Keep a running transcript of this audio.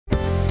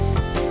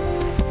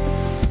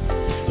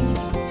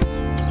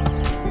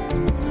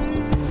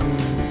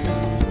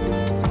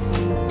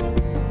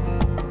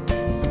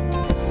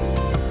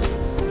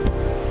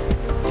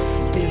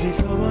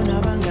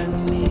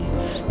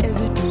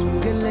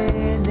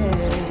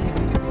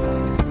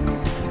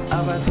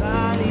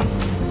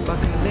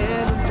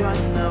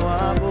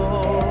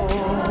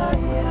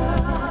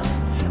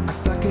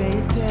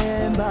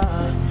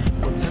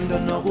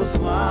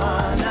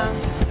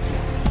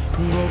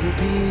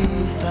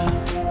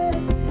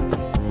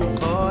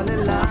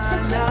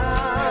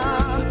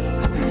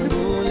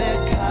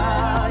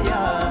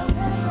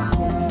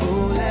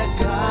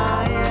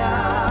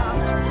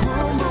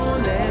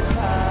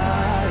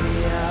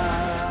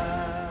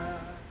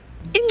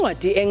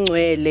Incwadi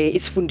engcwele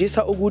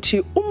isifundisa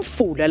ukuthi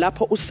umfula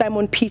lapho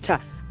uSimon Peter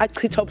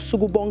achitha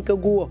ubusuku bonke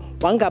kuwo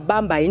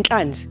wangabamba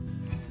inhlanzi.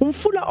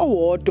 Umfula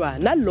owodwa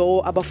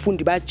nalowo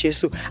abafundi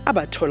baJesu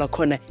abathola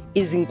khona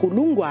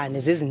izinkulungwane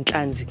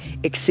zezinhlanzi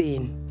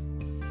ekseni.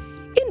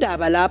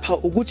 Indaba lapha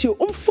ukuthi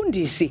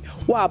umfundisi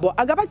wabo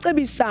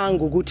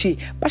akabacebisanga ukuthi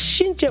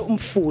bashintshe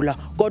umfula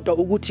kodwa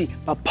ukuthi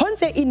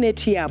baphonse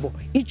inethi yabo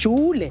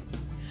ijule.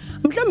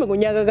 Mhlambe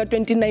ngonyaka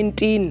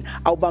ka2019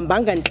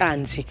 awubambanga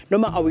inhlanzi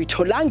noma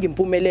awuyitholanga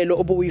impumelelo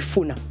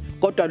obuyifuna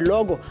kodwa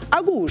lokho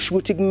akusho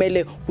ukuthi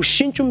kumele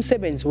ushintshe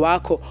umsebenzi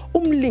wakho,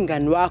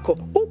 umlingani wakho,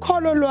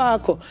 ukholo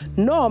lwakho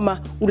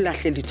noma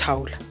ulahle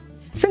lithawula.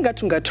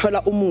 Sengathi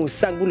ungathola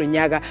umusa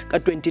kulonyaka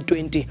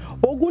ka2020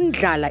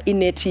 okundlala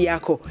inethi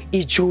yakho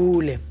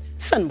ijule.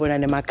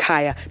 Sanibonana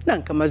emakhaya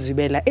nanka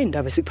amazwibela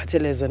endaba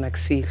esikuphathele zona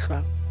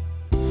kusihlwa.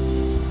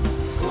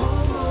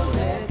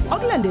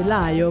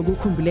 Okulandelayo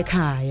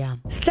kuKhumbul'ekhaya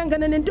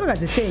sihlangana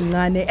nentokazi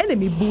esencane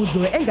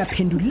enemibuzo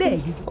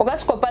engaphenduleki.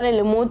 Okasikopane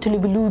le motho le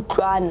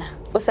bilutlwana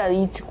o sa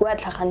itse kwa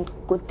tlhagana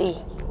go teng.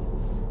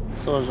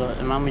 Sozo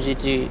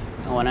mamujiti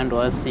wana ndo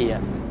wasiya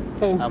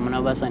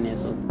amuna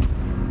basaneso.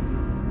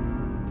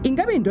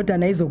 Ingabe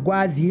indodana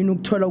izokwazi yini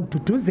ukuthola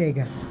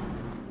ukududuzeka?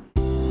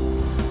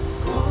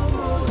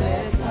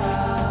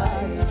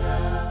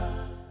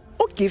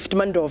 Gift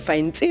Mandofa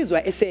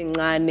insizwa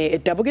esencane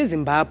edabuka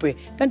eZimbabwe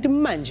kanti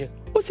manje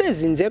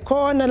usezinze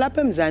khona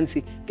lapha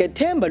eMzansi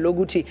ngethemba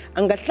lokuthi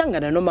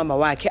angahlangana nomama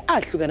wakhe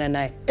ahlukana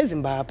naye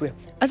eZimbabwe.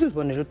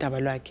 Asizibonele udaba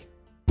lwakhe.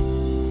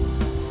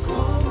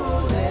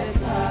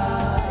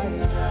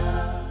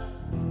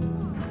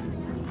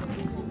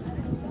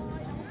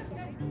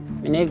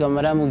 Mina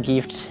igama lami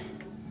Gift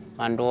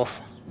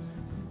Mandofa.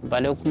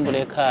 Ngibale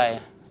Khumbul'ekhaya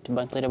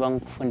ndibacela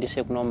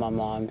bangifundise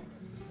kunomama wami.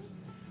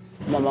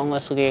 Mama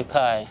ngasuke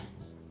ekhaya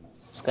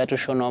sikhathi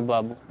ushona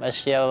ubaba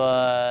bashiya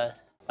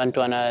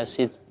abantwana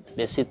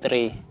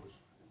besi3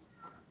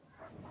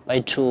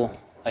 bayi2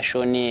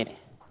 bashonile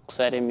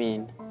kusale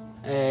mina.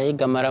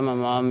 Igama la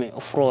mama wami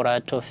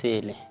uFlora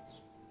Tofile.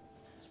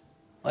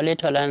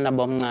 Walethwa lana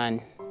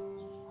nabamncane.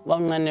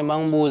 Bamncane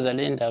bangibuza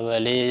le ndaba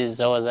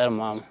lezawa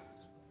zamama.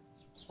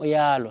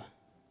 Uyalwa.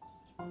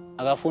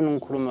 Akafuna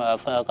ukukhuluma,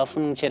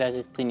 akafuna ukutshela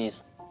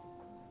iqiniso.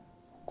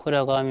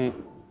 Khula kwami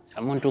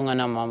umuntu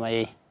ungana mama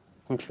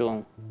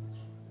kumhlungu.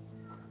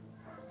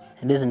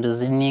 Lezinto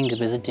ziningi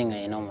bezidinga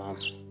yena mama.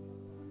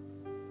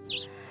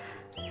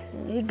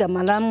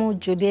 Igama lami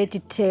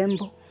Juliet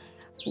Tembo.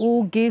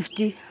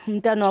 uGift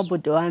umntana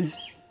wabhuti wami.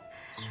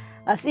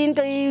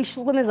 Asinto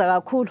ishukumeza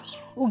kakhulu.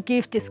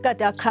 uGift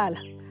isikade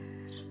akhala.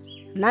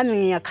 Nami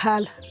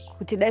ngiyakhala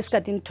ukuthi la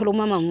isikade ngithola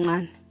umama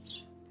omncane.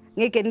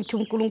 Ngeke nithi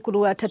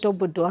uNkulunkulu wathatha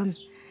ubhuti wami.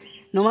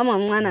 Nomama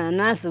omncane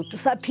anazi ukuthi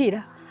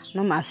usaphila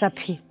noma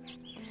asaphila.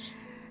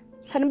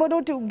 Sanibona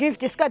ukuthi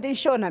uGift isikade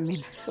ishona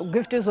mina.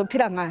 uGift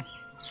uzophila ngani?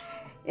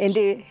 And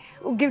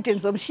uGift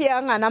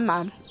ngizomshiya ngana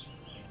mama.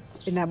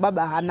 Ina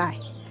baba hanayi.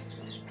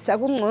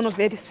 Sakungcono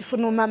vele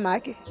sifuna umama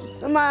wakhe.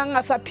 Soma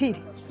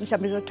angasaphili.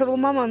 Mhlawumbe izothola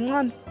umama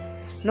omncane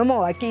noma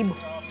wakibo.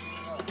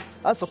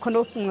 Azokhona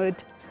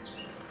ukunceda.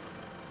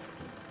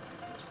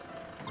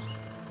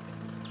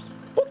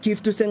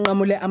 uGift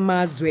usenqamule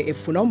amazwe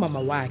efuna umama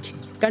wakhe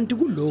kanti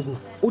kuloko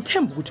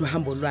uthemba ukuthi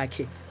uhambo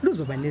lwakhe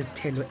luzoba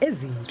nezithelo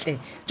ezinhle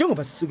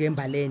njengoba sisuke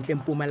eMbalenhle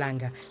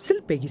eMpumalanga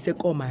silibhekise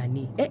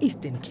eKomani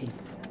eEastern Cape.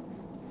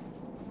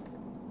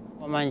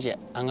 Manje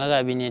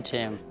angakabi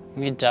nethemba.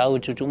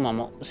 Ngidoubt ukuthi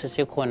umama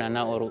usesekhona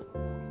na or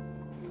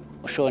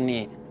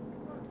ushonile.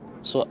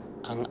 So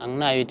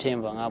anginayo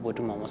ithemba ngabo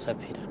ukuthi umama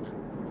usaphila na.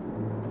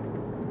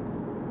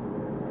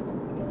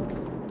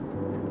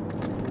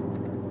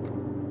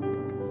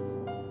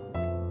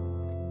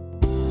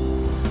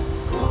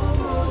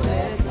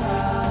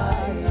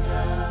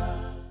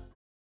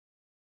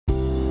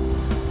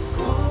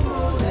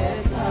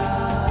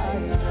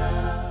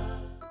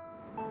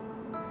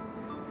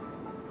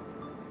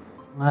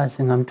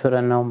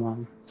 Singamthola na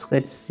umama.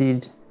 Sikhathi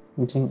side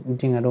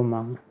ngidinga lo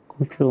mama.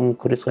 Kumhlungu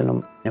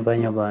ukhuliswa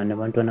nabanye abantu,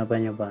 abantwana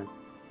abanye abantu.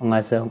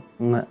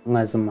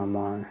 Ungazi umama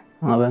wami.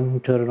 Ngabe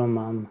ngimthola lo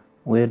mama.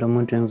 Uye lo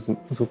muntu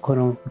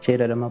engizokhona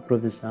ukutshela lama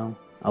promise awo.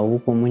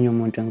 Awukho umunye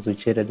umuntu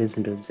engizotshela lezi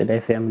zinto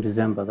ze-life yami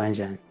ndizihamba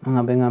kanjani.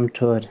 Ngabe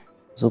ngamthola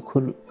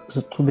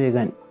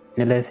zoqhubeka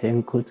ne-life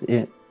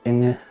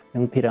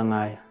engiphila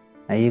ngayo.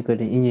 Ayikho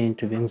le inye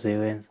into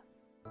bengizoyenza.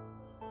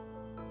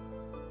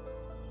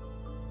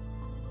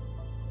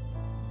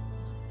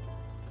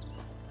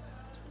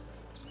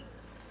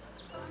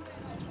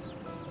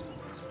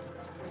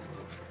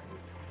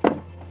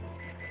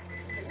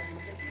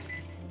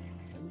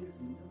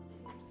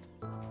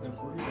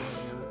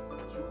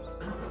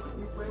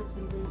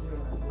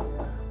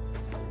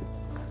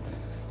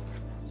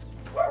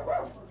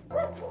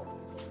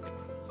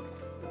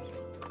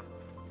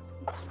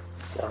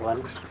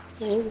 Sawan.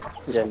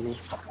 Jani.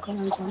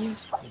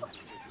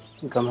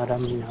 Igama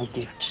lami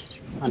Gift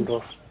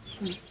Mandofa.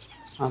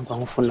 Amba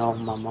ngifuna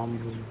umama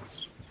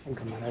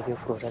igama lakhe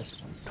Flora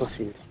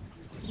Tofile.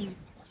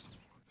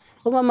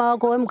 Umama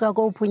wakho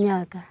wemgako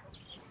uphunyaka.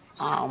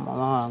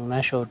 Mama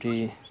anginasho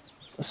ukuthi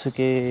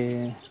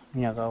usuke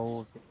unyaka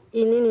uphi.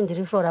 Inini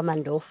ndiri Flora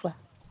Mandofa.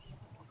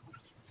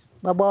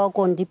 Baba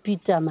wako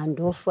ndiPeter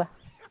Mandofa.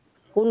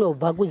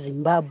 Unobva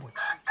kuZimbabwe.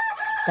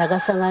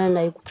 Ndakasangana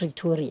naye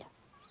kuPretoria.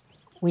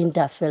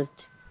 Winterfeld.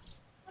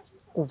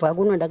 Kubva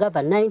kuno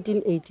ndakabva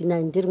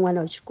 1989 ndiri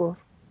mwana wechikoro.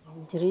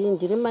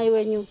 Ndiri mai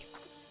wenyu.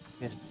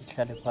 Yes,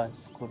 ndihlale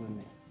phansi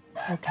sikhulume.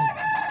 Okay.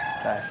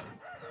 Kahle.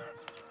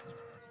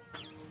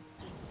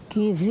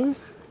 Kivi.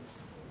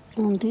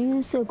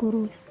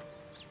 Ndisekuru.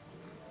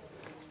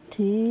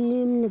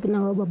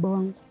 Ndimnikina wababa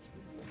wangu.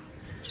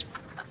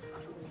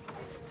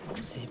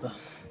 Siba.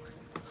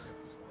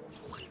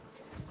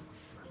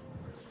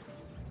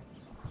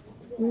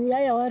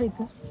 Yaya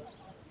warika?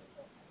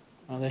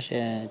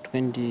 Akashe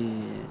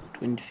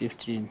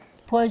 2015.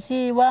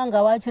 Poshi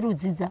wanga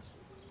wachirudzidza.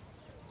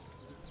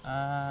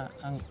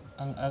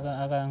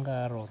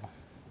 Angarorwa.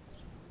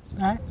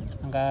 Ha?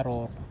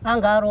 Angarorwa.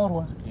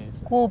 Angarorwa.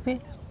 Yes.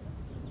 Kupi?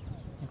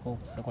 Iko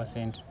kwa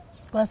center.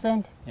 Kwa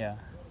sente? Yeah.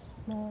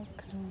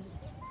 Okay.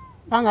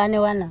 Angane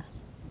wana?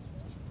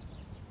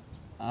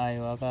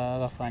 Ayo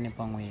akafane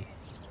pamwe.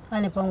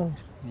 Ane pamwe?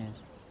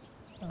 Yes.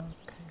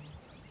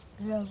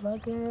 Okay.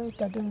 Yavake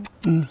tatu.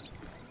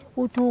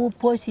 Utu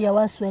Poshi ya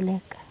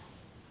wasweleka.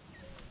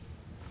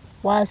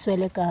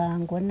 Wasweleka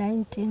ngo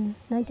 19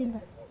 15.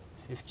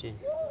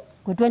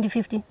 Ngo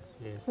 2015?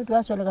 Yes. Utu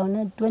wasweleka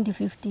ngo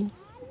 2015.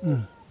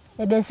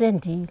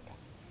 Ebesendile.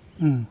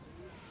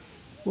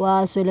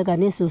 Wasweleka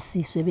neso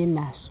siswe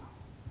benaso.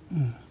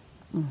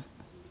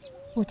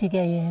 Uthi ke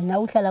yena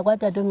uhlala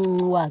kwatata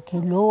omncinci wakhe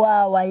lo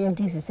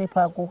wayendizise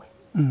pha kuwe.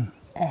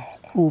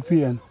 Uphi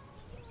yena?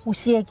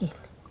 Ushiyekile.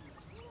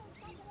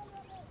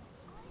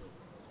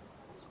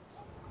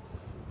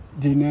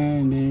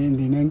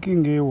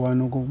 Ndinenkinga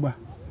eyi-1 okokuba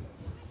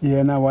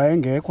yena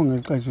wayengekho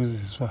ngexesha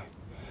uziswayo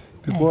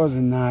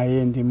because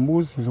naye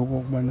ndimbuzile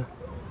okokubana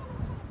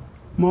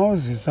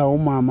mawuzisa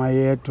umama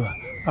yedwa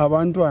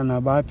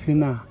abantwana baphi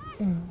na.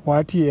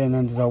 Wathi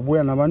yena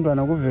ndizawubuya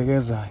nabantwana kuveke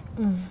ezayo.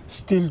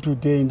 Still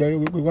today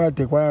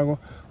kwade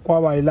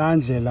kwaba yilaa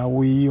ndlela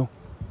uyiyo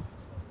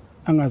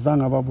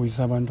angazange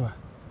ababuyisa abantwana.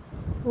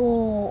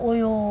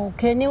 Uyo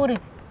Kenny uri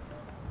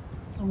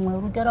umwe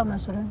urutera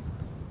masurani.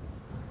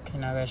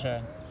 Kena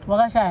akashaya.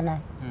 Wakashaya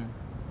naye?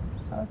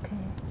 Okay.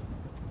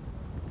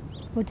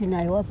 Uthi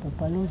naye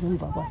wabhubha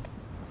lozemva kwakhe.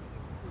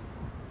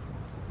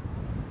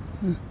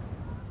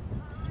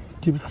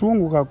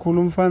 Ndibuhlungu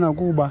kakhulu umfana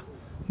kuba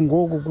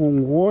ngoku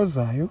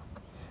kunguwozayo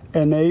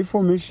and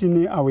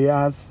information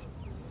awuyazi.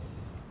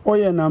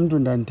 Oyena mntu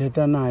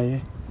ndandithetha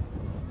naye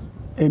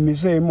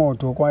emise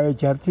imoto kwaye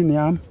ejartini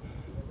yam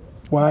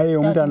waye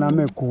umntanam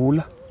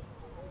egula.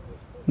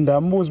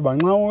 Ndambuza uba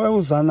nxa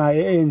uza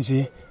naye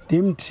enje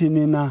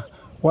ndimthini na.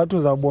 Wathi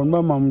uzawubona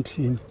uba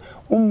mamthini.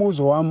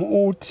 Umbuzo wam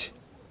uthi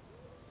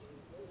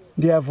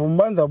ndiyavuma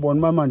uba ndizawubona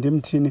uba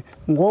mandimthini.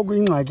 Ngoku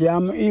ingxaki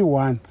yam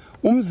iyi-1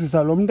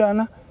 umzisa lo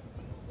mntana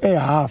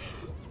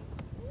ehalf.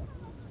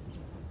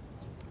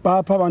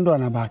 Bapha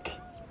abantwana bakhe.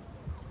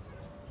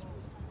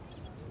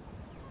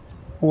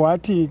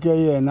 Wathi ke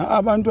yena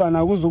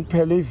abantwana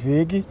kuzukuphela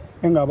iveki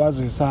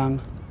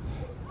engabazisanga.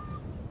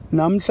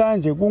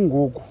 Namhlanje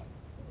kungoku.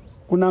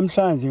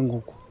 Kunamhlanje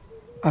ngoku.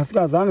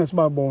 Asikazange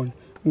sibabone.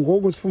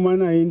 Ngoku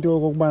sifumana into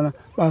yokokubana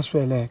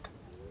basweleka.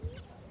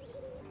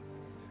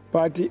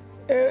 But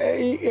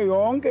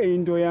yonke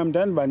into yam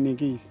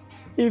ndandibanikile.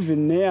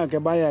 Even neyakhe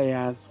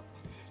bayayazi.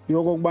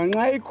 Yokokuba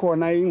nxa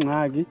ikhona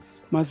ingxaki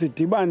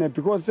masidibane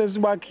because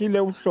sesibakhile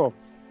ubuhlobo.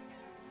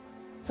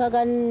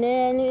 Saka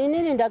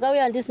inini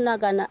ndakauya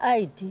ndisinaka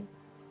na-ID.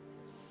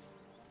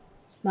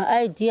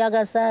 Ma-ID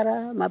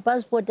akasara,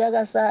 ma-passport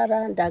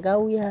akasara,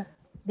 ndakauya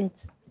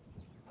betsi.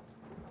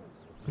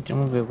 Kuti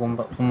mubve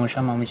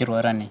kumushama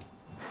muchirwara nei?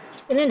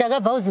 Ini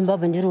ndakabva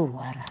kuZimbabwe ndiri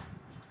kurwara.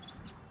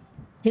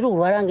 Ndiri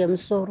kurwara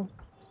ngemusoro.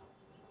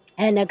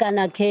 Ene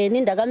kana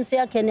Kenny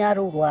ndakamusiya Kenny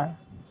ari kurwara.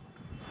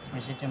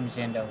 Muchiti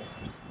muchienda uko.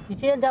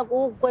 Ndichienda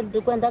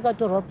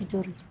kwandakatorwa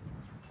Pretoria.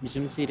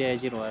 Muchimusiriya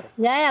achirwara.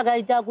 Nyaya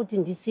yakaita kuti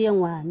ndisiye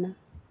mwana.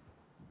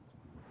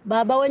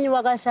 Baba wenyu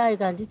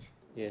wakashayika nditi?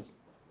 Yes.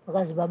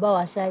 Wakazi baba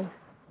washaya.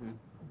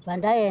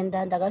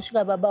 Pandaenda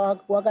ndakasvika baba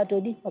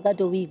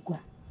wakatowigwa.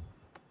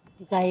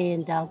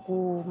 Ndikaenda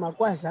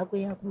kumakwaza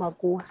kuya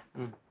kumakuwa.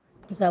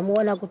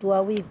 Ndikamuona kuti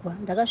wawigwa.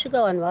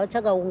 Ndakasvika vanhu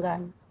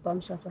vachakaungana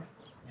pamusapa.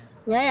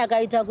 Nyaya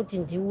yakaita kuti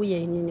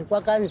ndiuye inini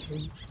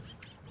kwakanzi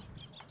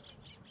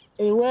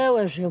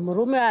iwewe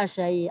zvemurume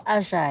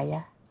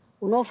ashaya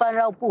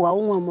unofanira kupuhwa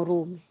umwe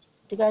murume.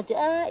 Tikati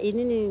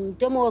inini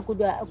mutemo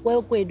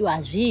wekwedu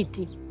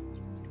hazviiti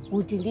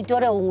kuti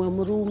nditore umwe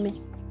murume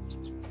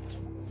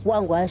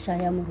wangu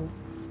ashaya murume.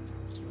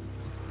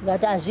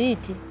 Tikati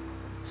hazviiti.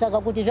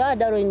 Saka kuti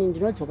zvadaro ini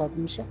ndinodzoka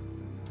kumusha.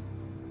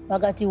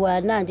 Vakati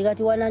wana,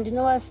 ndikati wana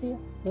ndinowasiya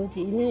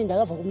nekuti inini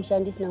ndakabva kumusha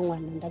ndisina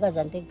mwana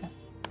ndakaza ndega.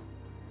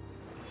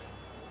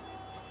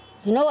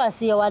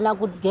 Ndinowasiya wana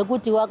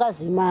ngekuti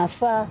wakazi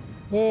mafa.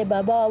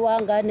 Baba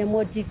wanga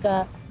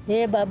nemotika.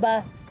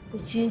 Baba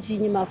uchinchi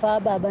mafa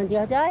baba.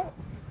 Ndikati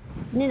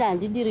inini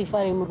handidi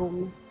rifa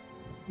remurume.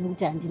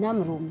 nekuti handina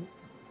murume.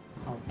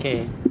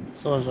 Okay,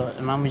 so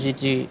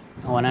mamuchiti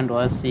wana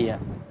ndowasiya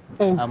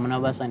hamuna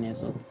basa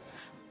neso.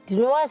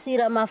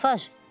 Ndinowasira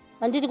mafazve,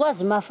 handiti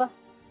kwazi mafa.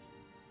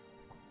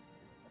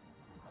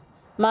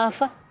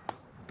 Mafa.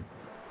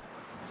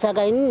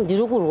 Saka inini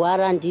ndiri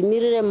kurwara,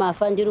 ndimirire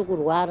mafa ndiri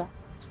kurwara.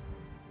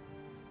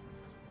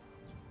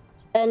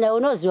 And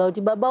unoziva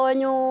kuti baba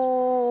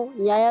wenyu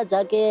nyaya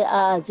dzake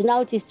hadzina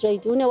kuti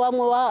straight. Une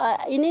wamwe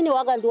inini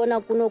wakandiona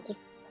kunoku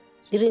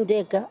ndiri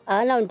ndega,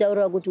 haana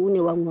kunditaurira kuti une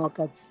wamwe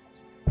wakadzi.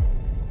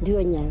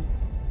 Ndiyo nyaya.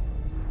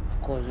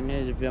 Ko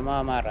zvinezvi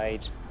pemama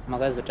right.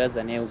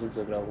 Makazotadza nei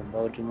kuzodzokera kumba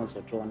kuti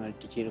muzotoona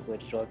kuti tichiri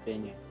kwetu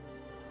twapenyu.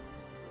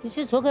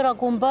 Tichidzokera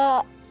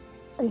kumba,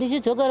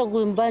 ndichidzokera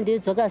kumba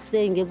ndidzoka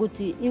sei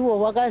ngekuti iwo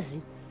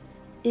wakazi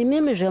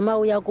imimi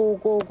zvemauya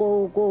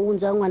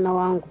kounza mwana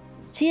wangu.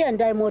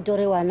 Chiendai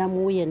motore wana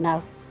muuye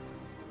nawo.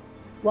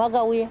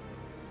 Wakauya?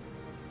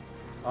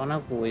 Hauna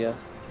kuuya,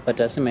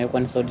 but asi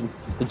maikwanisa kuti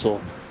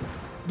kudzoka.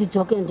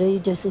 Ndidzoke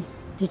ndoite sei?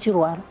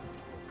 Ndichirwara.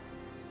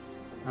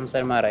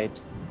 Amusari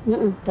right.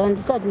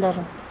 Ndisati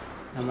ndarara.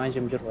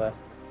 Namanje muchirwara.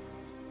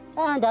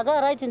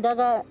 Ndakaraiti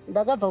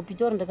ndakabva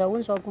kuPitori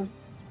ndakaunzwa kuno.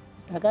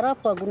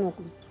 Ndakarapwa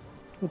kunoku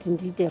kuti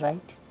ndiite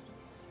right.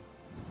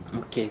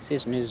 Okay,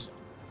 sezvinezvi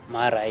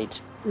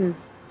right.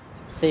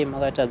 Sei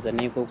makatadza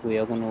neiko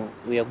kuuya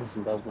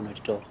kuZimbabwe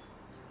kunotitora?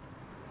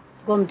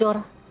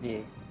 Komutora?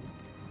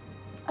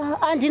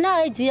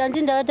 Handina ID,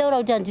 handii ndakataura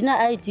kuti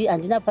handina ID,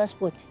 handina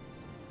passport.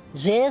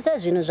 Zvese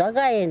zvinhu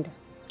zvakaenda.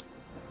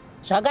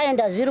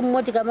 Zvakaenda zviri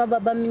mumotika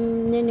mababa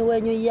neni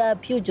wenyu iya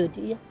Peugeot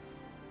iya.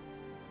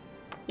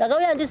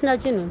 Ndakauya ndisina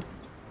chinhu.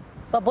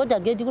 Paborder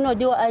gate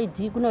kunodiwa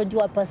ID,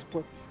 kunodiwa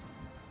passport.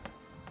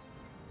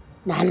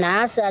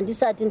 Nanhasi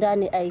handisati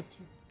ndane ID.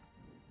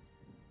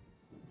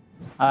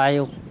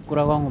 Ayo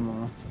kura kwangu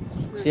mama.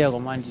 Siya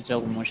koma ndiita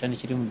kumusha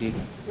ndichiri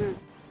mudiki.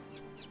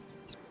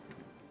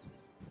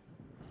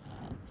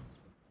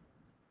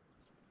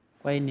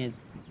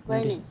 Kwainezi.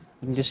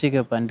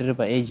 Ndisvike pandiri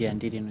paage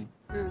yandiri ino.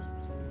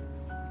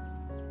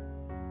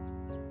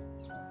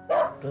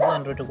 Ndosa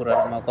ndoti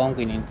kurarama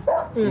kwangu inini.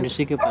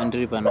 Ndisvike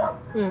pandiri pano.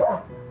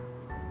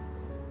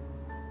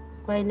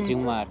 Kwainezi.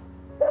 Ndimwari.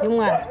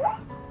 Ndimwari.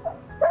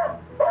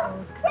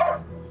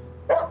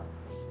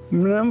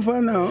 Mna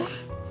mfana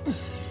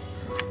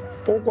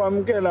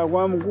okwamkela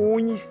kwami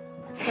kunye.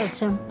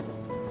 Acha.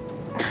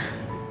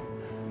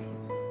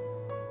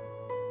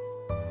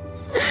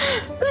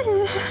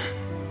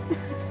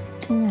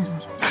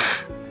 Tinyarara.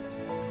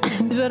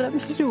 Ndirara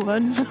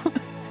mshiwanzo.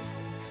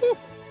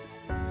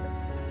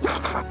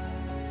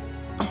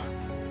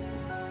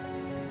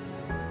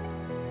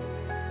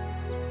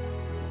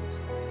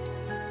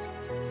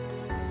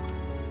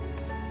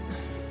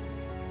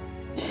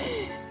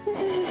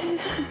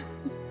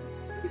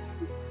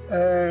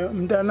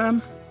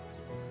 Mntanami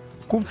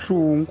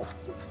kubuhlungu.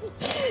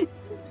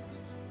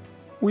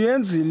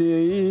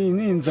 Uyenzile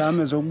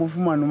inzame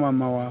zokubufumana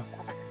umama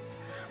wakho.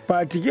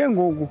 But ke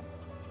ngoku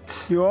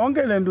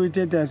yonke lento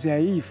uyithetha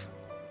siyayifa.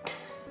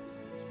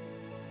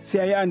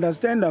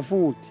 Siyayi-understanda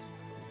futhi.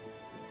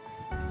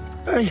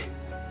 Ay.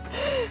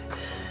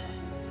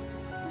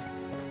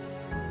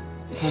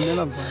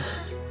 Mamela mfana.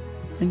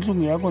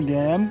 Inhlungu yakho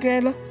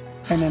ndiyayamkela,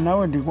 and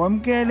nawe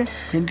ndikwamkele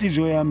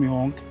ngenhliziyo yami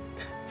yonke.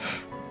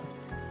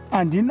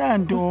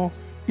 Andinanto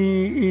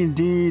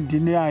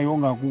ndinayo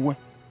ngakuwe,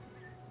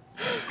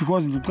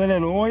 because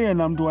ndixelela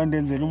oyena mntu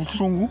wandenzela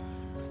ubuhlungu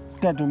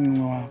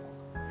utatomncinci wakho.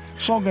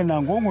 So ke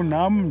nangoku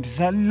nam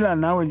ndisalila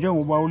nawe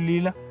njengoba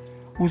ulila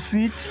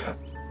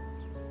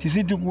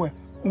ndisithi kuwe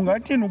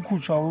ungathini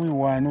ukhutshwa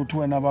uyi-1 uthi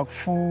wena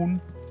bakufuni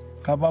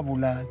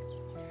ngababulali.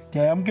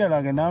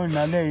 Ndiyayamkela ke nawe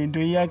naleyo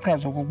into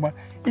iyachaza okokuba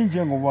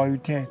injengoba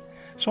uyithetha.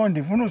 So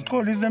ndifuna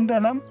uzixolise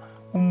mntanam,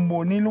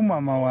 umbonile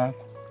umama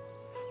wakho,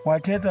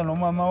 wathetha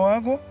nomama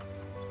wakho,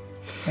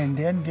 and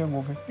then ke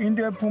ngoku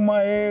into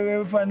ephuma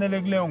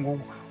efanelekileyo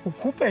ngoku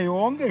ukhuphe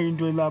yonke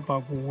into elapha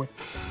kuwe,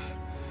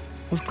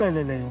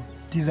 usixelele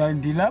yona.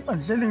 Ndilapha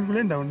ndihleli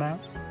kule ndawo nawe.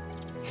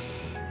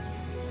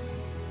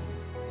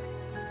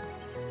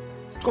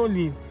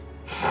 Xoliwe,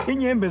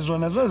 iinyembe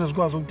zona zoze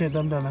zikwazi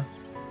ukuthetha mntana.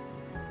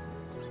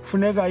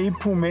 Funeka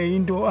iphume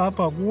into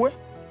apha kuwe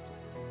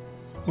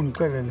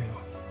undixelele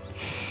yona.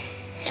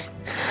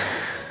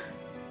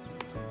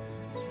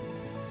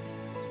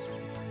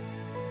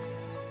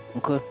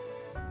 Okay.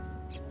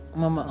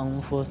 Mama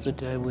angimforce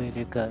ukuthi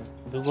ayibuyele ekhaya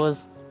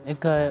because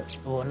ekhaya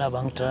bona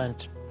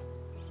abangithandi.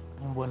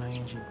 Ngibona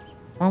nje.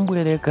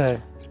 Angibuyele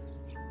ekhaya.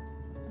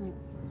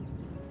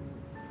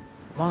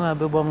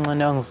 Mangabe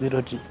bamncane angizwile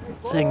ukuthi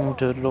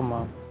sengimtholile lo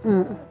mama.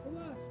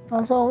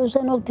 Asa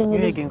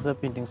usenokuthengelisa. Ngeke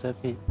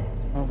ngisaphinde.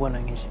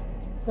 Ngibona ngisho.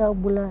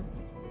 Uyabulala.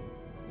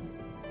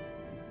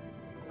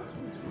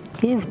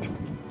 Gift.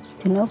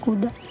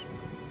 Ndinokuda.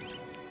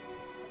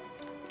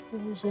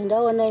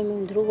 Ndaona imi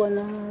ndiri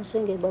kuona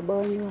senge baba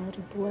wenyu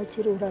aripo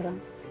achiri urarama.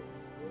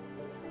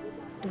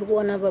 Ndiri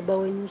kuona baba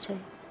wenyu chai.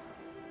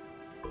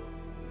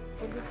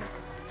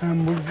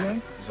 Ambuze.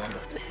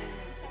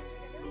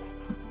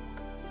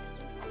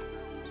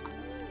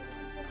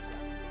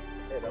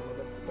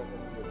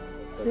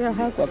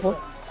 Uyahagwa bo.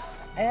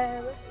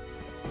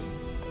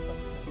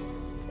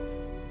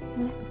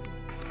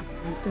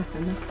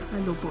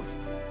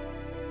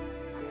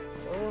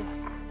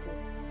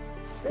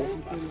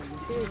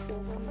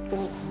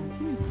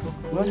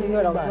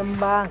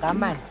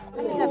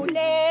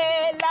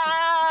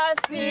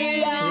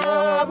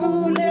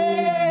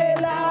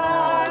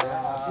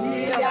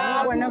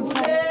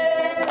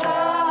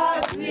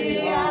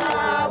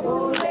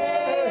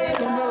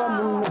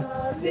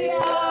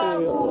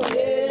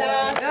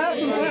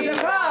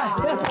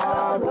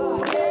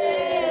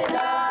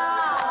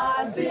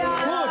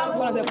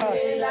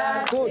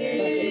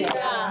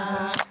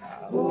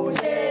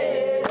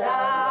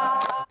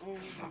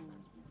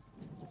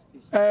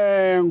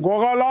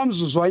 Ngokwala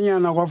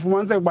mzuzwanyana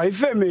kwafumaniseka uba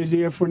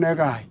ifemeli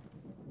efunekayo.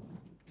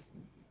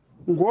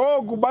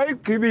 Ngoku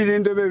bayigqibile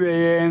into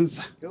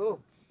bebeyenza.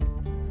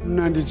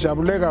 Mna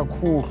ndijabule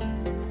kakhulu.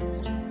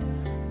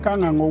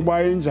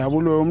 Kangangokuba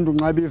injabulo yomntu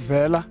nxa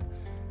bivela,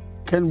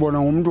 khe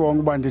ndibona ngumntu wonke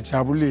uba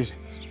ndijabulile.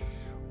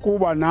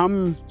 Kuba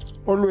nam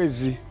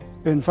always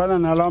bendifana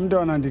nalaa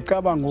mntwana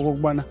ndicabanga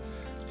ngokokubana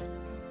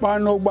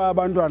banokuba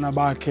abantwana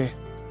bakhe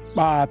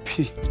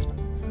baphi.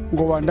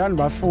 Ngoba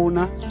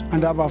ndandibafuna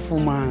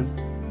andabafumani.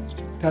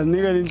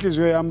 Ndazinikela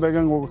intliziyo yam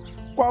ke ngoku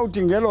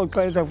kwawuthi ngelo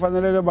xesha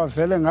kufaneleke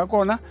bavele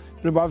ngakhona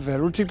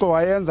libavela. uThixo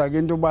wayenza ke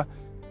into yoba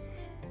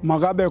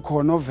makabe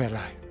khona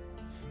ovelayo.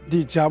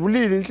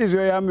 Ndijabulile,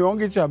 intliziyo yam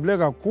yonke ijabule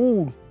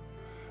kakhulu.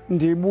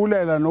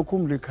 Ndibulela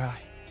noKhumbul'ekhaya.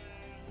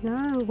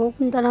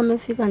 Ngoku umntanam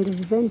efika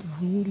ndizive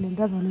ndivuyile,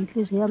 ndava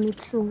nentliziyo yam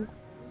ibuhlungu.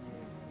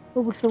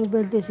 Ubuhlungu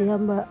bentliziyo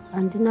yam uba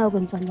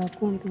andinakwenza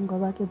ngakumbi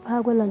ngoba ke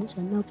phaa kwelaa lizwe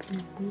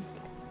andinawuphinda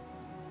ndibuyele.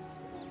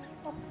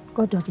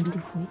 Kodwa ke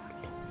ndivuyile.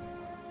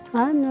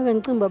 Hayi, mna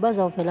bendicinga uba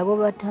bazawuvela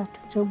bobathathu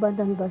njengoba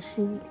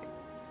ndandibashiyile.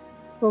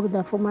 Ngoku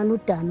ndafumana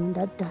udano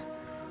ndadana.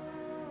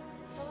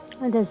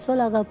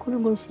 Andizisola kakhulu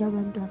ngoshiya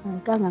abantwana,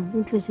 kangako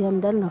intliziyo yam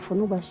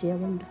ndandingafuni ubashiya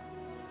abantwana.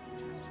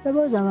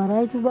 Bebozawuba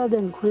rayithi uba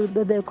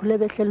bebekhule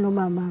behleli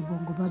nomamabo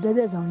ngoba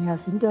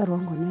bebezawuyazi into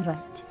erongo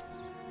nerayithi.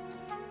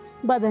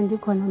 Uba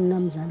bendikhona mna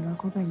mzali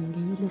wakho okanye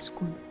ngeyile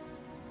esikolweni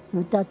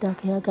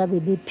notatakhe akabe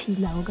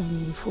bephila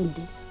okanye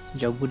ngifundile.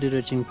 Ngiyakubulisa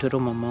ukuthi ngithola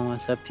umama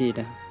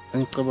wangasaphila.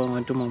 Ngicabanga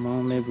ukuthi umama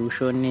wami maybe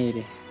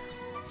ushonile.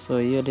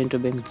 So yiyo lento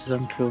bengizizwa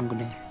mhlungu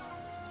leyo.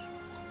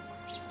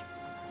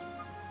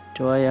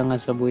 Njengoba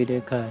angasabuyile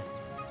ekhaya.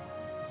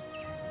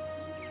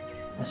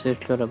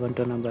 Asehlola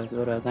abantwana bakhe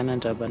or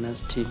akanandaba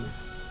nasithina.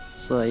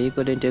 So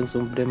ayikho lento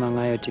engizomblema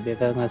ngayo ukuthi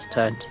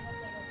bekangasithandi.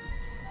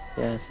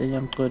 Ya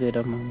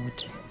senyamxolela mama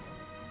uthi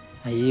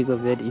ayikho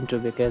vele into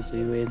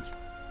bekazoyiwenza.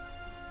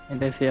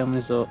 Life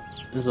yami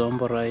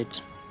izohamba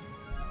right.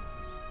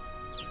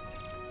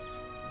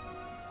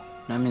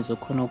 Nami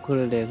ngizokhona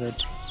ukukhululeka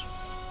ukuthi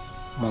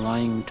mama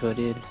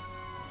ngimtholile.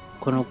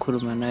 Khona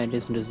ukukhuluma naye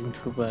lezi zinto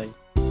zingihluphayo.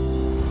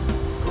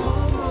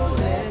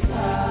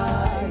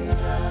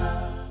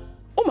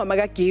 Umama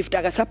kaGift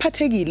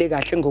akasaphathekile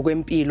kahle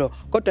ngokwempilo,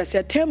 kodwa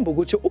siyathemba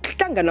ukuthi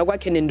ukuhlangana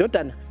kwakhe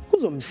nendodana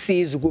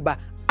kuzomsiza ukuba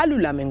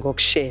alulame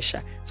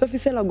ngokusheshsha.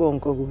 Sofisela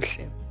konke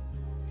okuhle.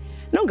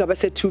 Nongaba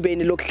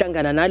sethubeni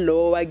lokuhlangana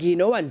nalowo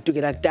wakini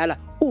owanidukela kudala,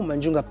 uma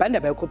nje ungabhanda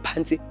bakho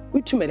phansi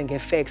uyithumele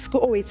ngefax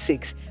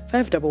ku-086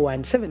 511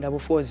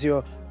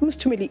 7440,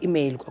 umsithumele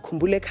i-email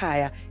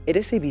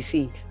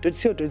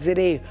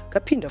kwa.khumbul'ekhaya@sabc.co.za,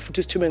 kaphinda futhi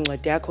usithumele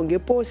incwadi yakho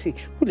ngeposi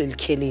kuleli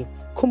kheli.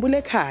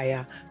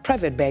 Khumbul'ekhaya,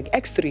 Private Bag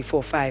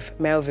X345,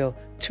 Melville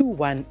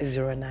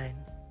 2109.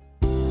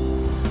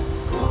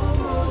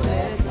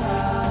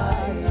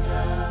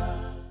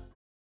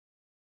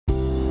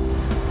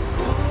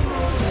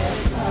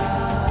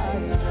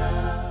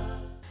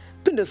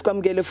 Phinde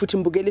sikwamukele futhi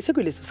mbukeli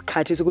sekuleso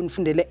sikhathi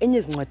sokunifundela enye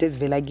izincwadi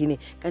ezivela kini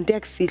kanti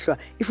yakusihlwa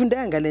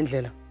ifundeka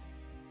ngalendlela.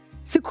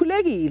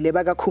 Sikhulekile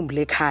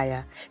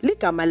bakaKhumbul'ekhaya,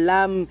 ligama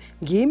lami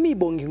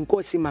ngiyimibongi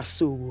Nkosi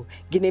Masuku,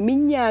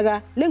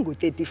 ngineminyaka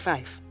lengu-35.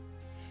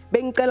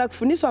 Bengicela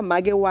kufuniswa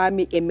make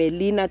wami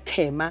Emelina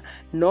Thema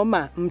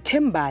noma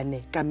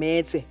Mthembane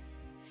Kametse.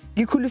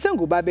 Ngikhulise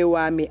ngubabe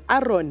wami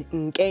Aaron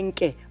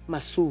Nkenke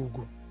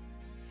Masuku.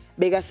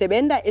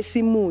 Bekasebenza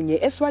eSimunye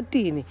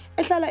eSwatini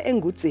ehlala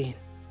eNgudzeni.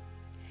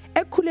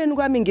 Ekukhuleni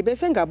kwami ngibe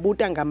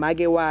sengabuta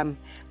ngamake wami,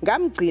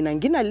 ngamgcina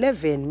ngina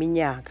 11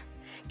 minyaka.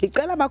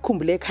 Ngicela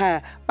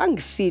baKhumbul'ekhaya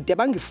bangiside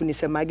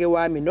bangifunise make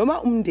wami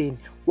noma umndeni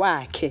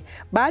wakhe,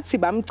 bathi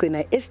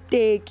bamgcina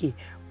esiteki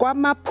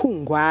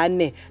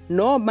kwamaphungwane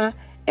noma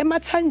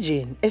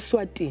emathanjeni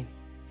eSwatini.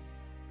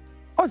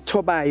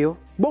 Othobayo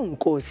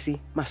boNkosi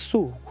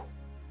Masuku.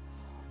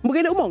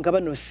 Mbukele uma ungaba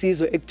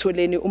nosizo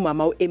ekutholeni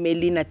umama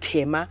uEmelina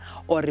Thema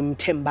or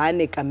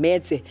Mthembane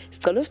Kametse,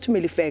 sicela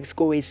usithumele ifax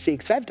ko-86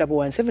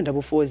 511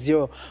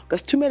 7440,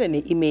 ngasithumele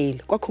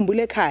ne-email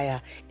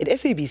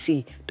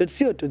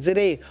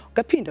kwa.khumbul'ekhaya@sabc.co.za,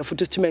 kaphinda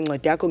futhi usithumele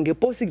incwadi yakho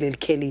ngeposi kuleli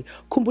kheli.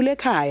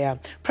 Khumbul'ekhaya,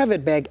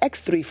 Private Bag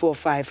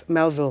X345,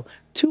 Melville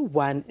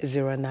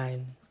 2109.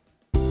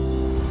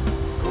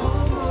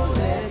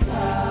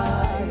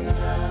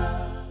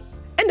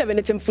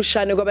 Endabeni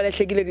emfushane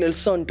kwabalahlekile kuleli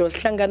sonto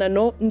sihlangana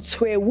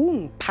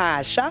noNthwewu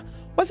Phasha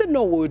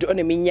waseNorwood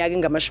oneminyaka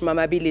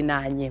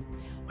engama-21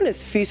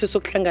 unesifiso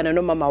sokuhlangana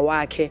nomama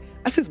wakhe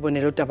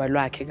asizibonele udaba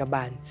lwakhe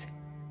kabanzi.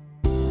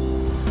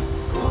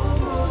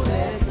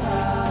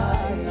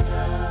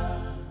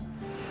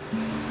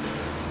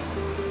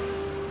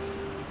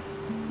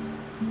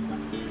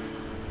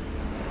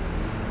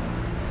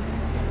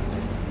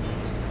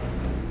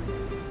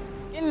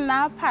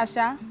 Nna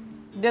Phasha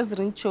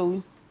Desiree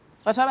Chowi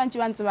batho ba bantsi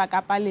ba ntse ba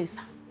ka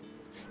palesa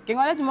ke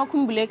ngwaletse mo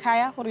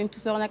Khumbul'ekhaya gore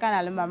nthuse go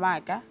nyakana le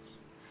mamaka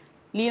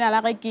leina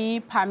la ge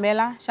ke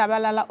Pamela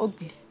Shabalala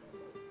Ogle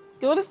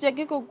ke gore se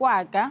ke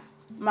kokwaka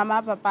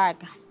mama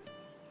papaka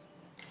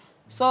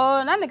so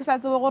nna ke sa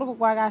tsebe gore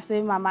kokwaka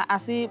se mama a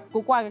se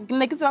kokwaka ke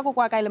ne ke tseba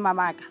kokwaka ile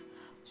mamaka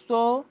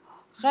so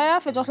ge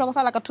a fetsa go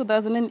hlokofala ka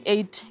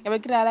 2008 ke be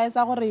ke realize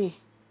gore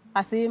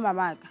ga se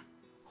mamaka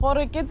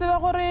gore ke tsebe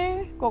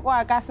gore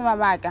kokwaka se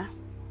mamaka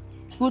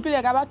ke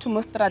utlwile ka batho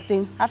mo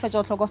strateng a fetsa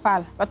go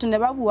hlokofala batho ne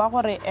ba bua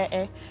gore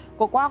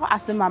kokwago a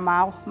se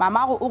mamago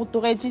mamago o go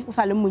togetse o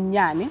sa le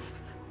monnyane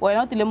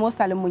wena o tile mo o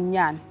sa le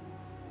monnyane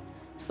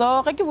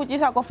so ge ke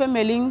botsisa ko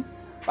family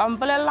ba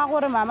mpolelela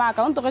gore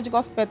mamaka o ntogetse ko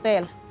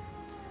hospital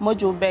mo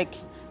Joburg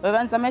ba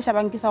ba ntse mesha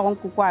ba nkisa go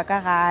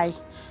kokwaka gae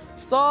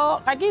so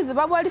ga ke itse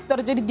ba bua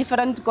di-story tse di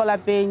different ko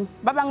lapeng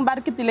ba bang ba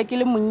re ke tile ke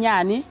le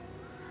monnyane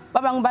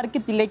ba bang ba re ke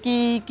tile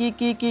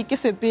ke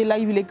sepela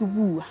ebile ke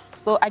bua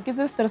so a ke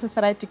tse story se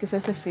se right ke se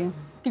feng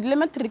ke dile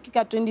matric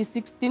ka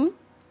 2016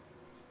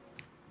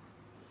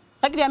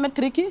 ga ke dia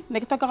matric ne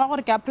ke toka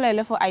gore ke apply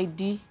for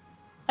ID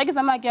ga ke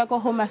sama ke ya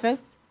ko Home Affairs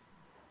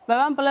ba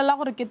ba mpolelela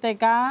gore ke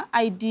teka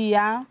ID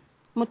ya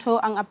motho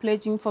ang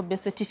applying for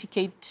birth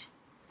certificate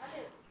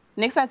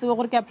next a tsebe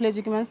gore ke apply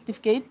ke man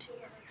certificate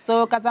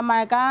so ka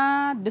tsamaya ka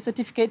the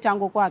certificate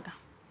yang go kwaka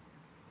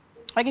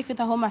ga ke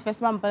fita Home Affairs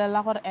ba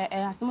mpolelela gore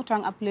a se motho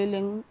ang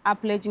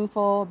applying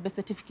for birth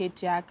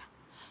certificate yaka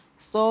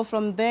so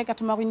from there ka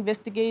thoma go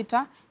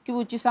investigator ke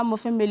botsisa mo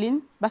family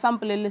ba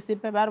sampolele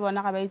sepe ba re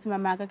bona ga ba itse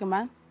mama ka ke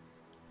man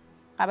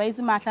ga ba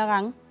itse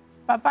matlhagang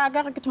papa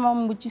ka ke thoma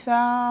mo botsisa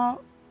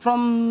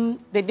from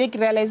the day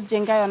ke realize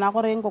jenga yona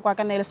gore ngo kwa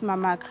ka nele se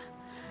mama ka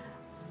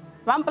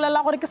ba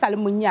mpolelela gore ke sa le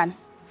monnyane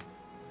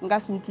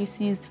nka se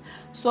utlwisisa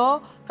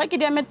so ga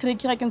ke dia matric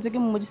ga ke ntse ke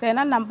mmodisa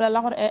yena nna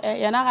mpolelela gore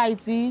yena ga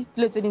itse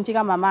dilo tse dintsi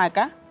ka mama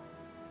ka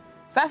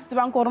sa se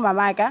tsebang gore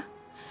mama ka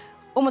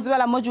o mo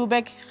tsebela mo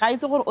Joburg ga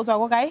itse gore o tswa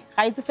go kae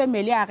ga itse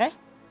family ya ge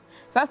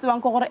sa se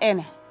tsebang gore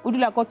ene o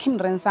dula ko King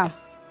Ransom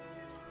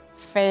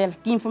fela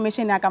ke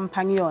information ya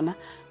kamphang yona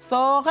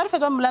so ga re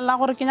fetsa mmolelela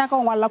gore ke nyaka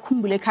go ngwalla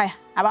Khumbul'ekhaya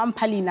a ba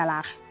mpha leina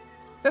la ge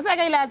se se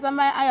ka ile a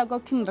tsamaya a ya ko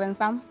King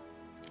Ransom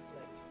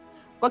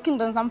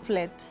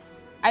flat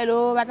a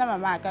ilo batla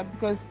mamaka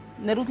because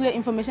ne re utlwile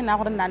information ya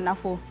gore nna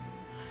fo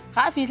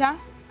ga a fihla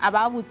a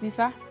ba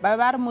botsisa ba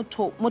ba re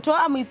motho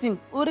a mo itseng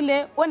o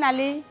rile o na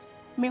le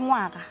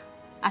mengwaga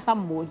a sa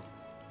mmone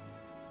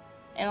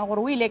ena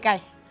gore o ile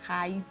kae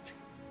ga itse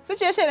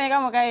situation e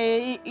ka moka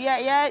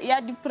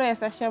ya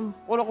depress sham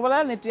gore go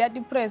bolela nete ya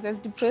depress is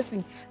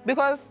depressing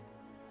because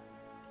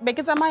be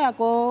ke tsamaya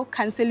ko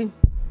counseling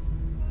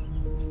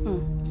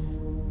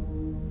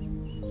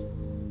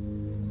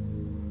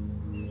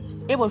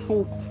e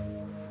bohloko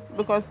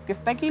because ke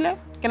stakile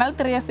ke na le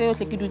 3 years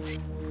yohle ke dutse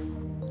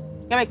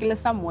ke be ke le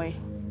somewhere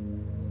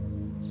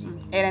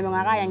ena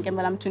mengwaga ya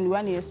nkemela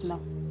 21 years now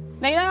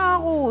na ya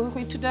go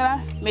ithutela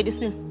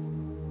medicine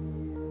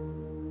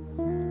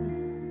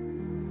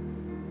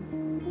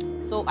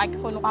so I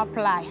kgone go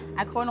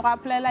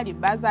apply la di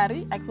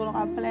bursary I kgone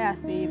go apply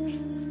sepe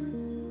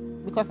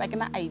because I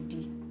cannot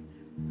ID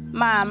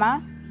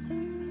mama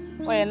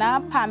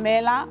wena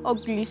Pamela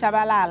Ogle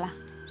Shabalala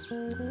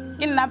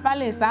ke nna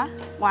palesa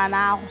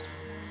ngwanago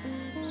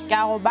ke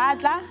a go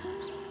batla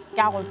ke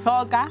a go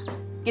tlhoka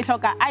ke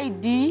tlhoka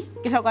ID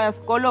ke tlhoka ya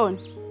sekolong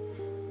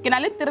ke na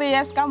le 3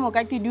 years ka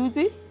moka ke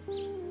dutse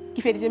ke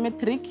feditse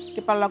matric ke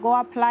palelwa go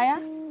apply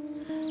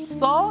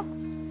so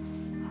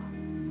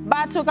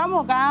batho ka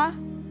moka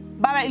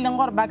ba ba ileng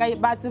gore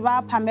ba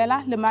tseba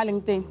Pamela le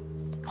maleng teng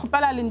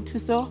khopela le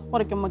nthuso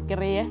gore ke mo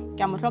kreye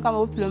ke a mo hloka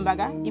mo bophelong ba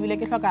ka ebile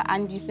ke hloka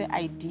andise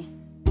ID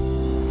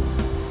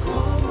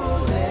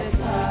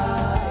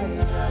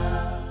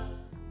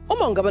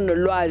Uma ungaba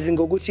nolwazi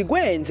ngokuthi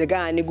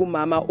kwenzekani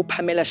kumama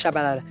uPamela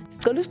Shabalala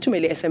sicela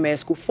usithumele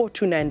SMS ku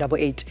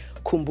 42988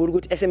 khumbula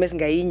ukuthi SMS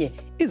ngayinye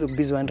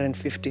izokubizwa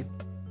 150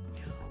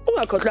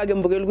 Ungakhohlwa ke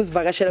mbukela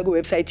ukusivakashela ku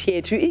website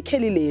yethu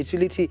ikheli lethu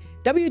lithi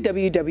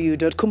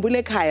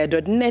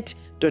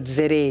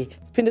www.khumbul'ekhaya.net.za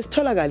siphinde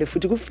sitholakale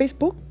futhi ku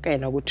Facebook kanye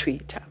na ku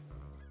Twitter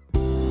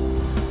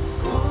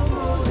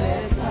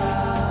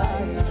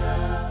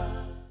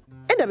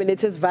Endabeni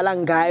esivala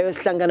ngayo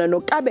sihlangana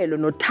noKabelo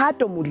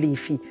noThato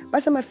Mulifi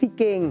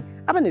basemafikeng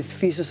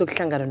abanesifiso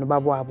sokuhlangana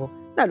nobaba wabo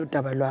nalo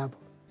daba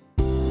lwabo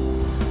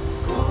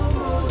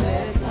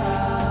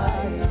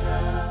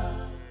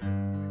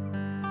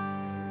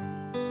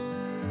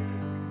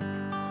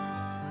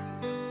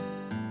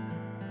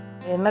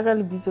Nna ka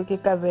lebitso ke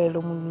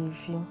Kabelo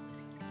Mulifi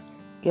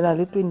ke na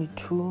le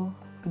 22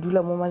 ke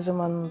dula mo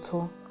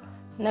Majemantsho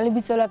nna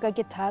lebitso la ka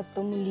ke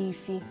Thato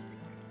Mulifi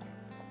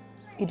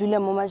Ke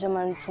dula mo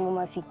Majamantsho mo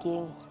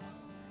Mafikeng.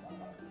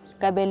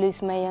 Kabelo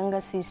is my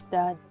younger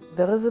sister.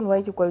 The reason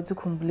why ke kwaletse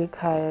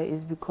Khumbul'ekhaya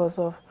is because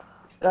of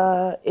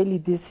early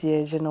this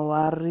year,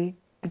 January,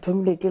 ke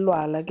thomile ke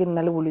lwala ke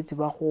nna le bolwetse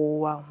ba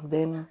go wa.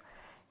 Then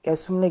ke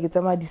asumile ke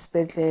tsamaya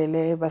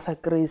dispetlele ba sa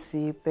kry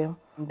sepe.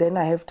 Then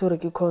I have to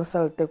re ke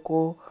consult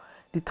ko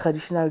the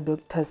traditional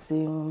doctors.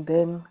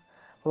 Then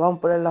ba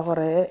mpolelela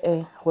gore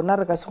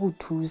gona re ka se go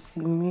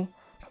thusi mme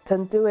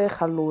tshantse we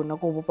galona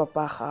go bo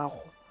papa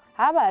gago.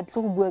 Ha ba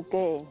tlo go bua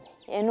ke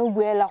ene o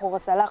buela go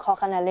sala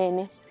kgogana le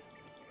ene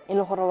e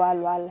le gore wa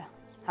lwala.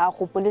 Ha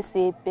gopole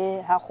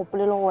sepe, ha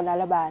gopole le gona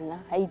le bana,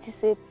 ha itse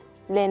sepe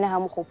le ene ha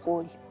mo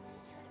gopole.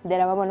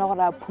 Dela ba bona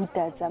gore a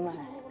phuta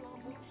tsamaya.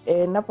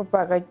 Na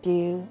papa ka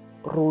ke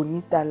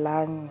Roni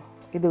Talang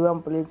ke de ba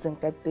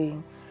mpoletseng ka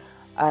teng.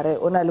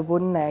 Are ona le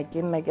bonna ke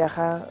nna ke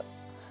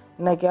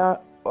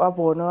wa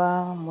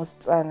bona mo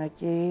Setswana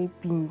ke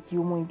Pinki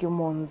o mongwe ke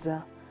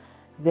Monza.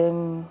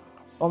 Then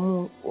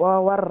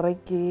wa rre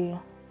ke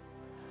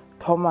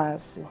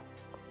Thomas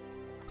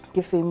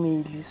ke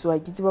family, so a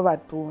ke tse ba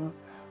batona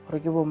gore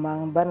ke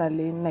bomang ba na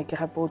le nna ke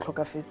gape o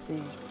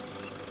tlhokafetseng.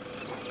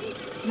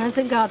 Na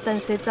se ga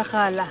ratang se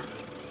tsagala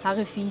ha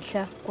re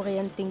fihla go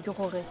re yang teng ke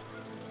gore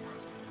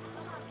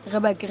re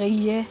ba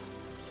kreiye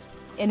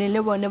ene le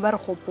bone ba re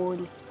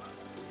gopole.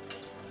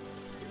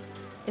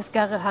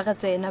 Eska re ha re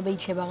tsena ba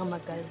itle ba re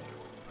makale.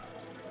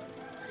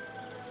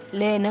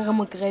 Le ene re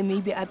mo kreye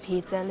maybe a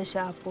phetsa le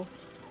shapo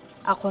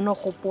a kgone go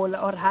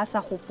gopola or ha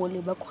sa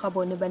gopole ba go ga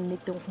bone ba nne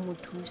teng go mo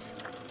thusa.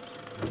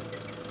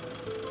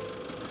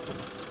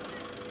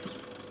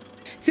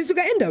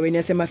 Sisuka endaweni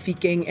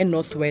yasemafikeng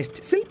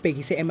eNorthwest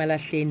silibhekise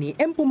eMalahleni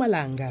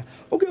eMpumalanga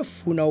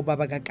ukuyofuna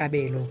ubaba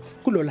kaKabelo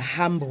kulolu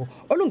hambo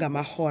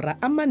olungamahora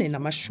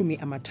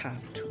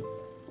 4:30.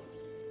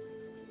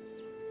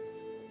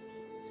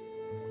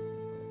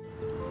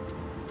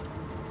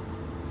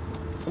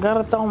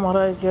 Garata go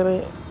mora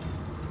kere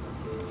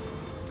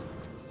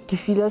ke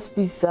fila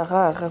space sa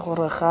gagwe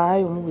gore ga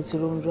yo mo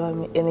botshelong jwa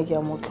me ene ke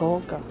a mo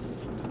tlhoka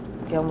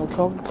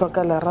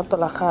lerato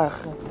la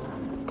gagwe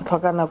ke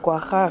tlhoka nako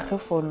ya gagwe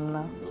for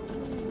nna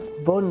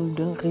bond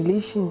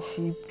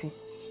relationship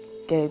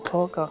ke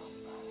tlhoka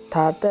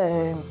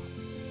thata.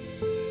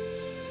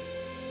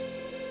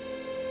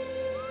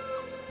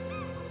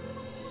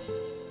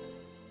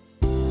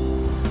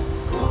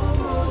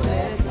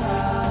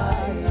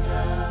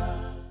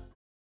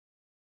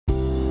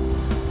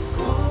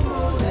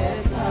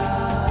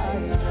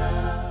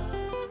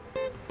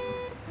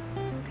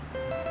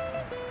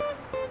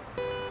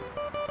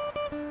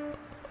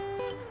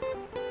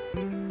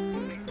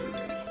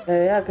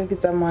 Ya ka ke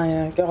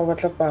tsamaya ke go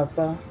batla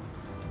papa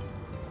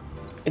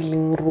e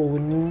leng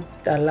Roni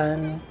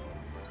Talang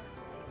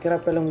ke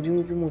rapela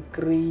modimo ke mo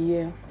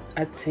kreye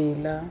a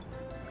tshela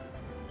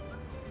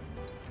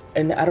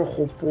ene a re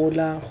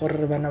gopola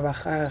gore re bana ba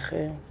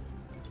gagwe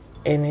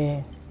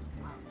ene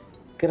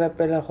ke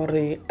rapela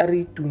gore a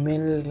re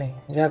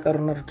itumelele jaaka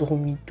rona re tlo go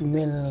mo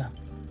itumelela.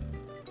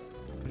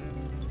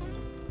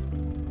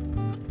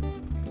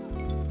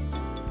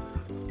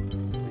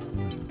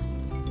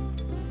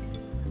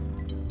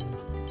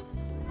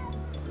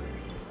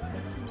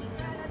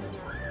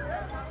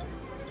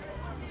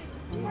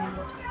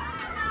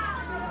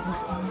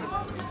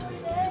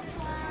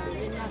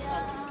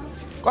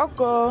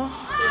 Koko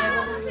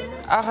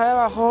a ga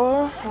ba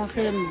go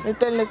le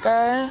tele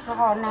kae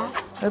gona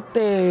le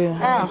teng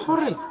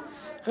gore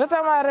re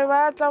tsamaya re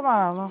batla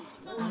mama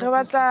re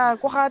batla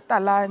go ga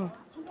Talane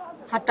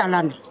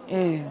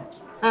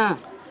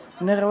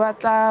ne re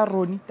batla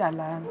Roni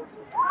Talane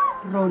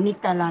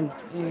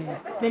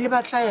le le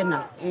batla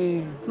ena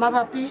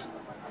mabapi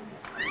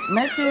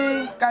nna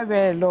ke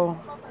Kabelo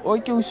o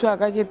ke usiwa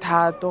ka ke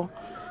Thato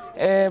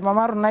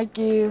mama rona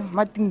ke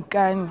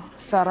Matinkane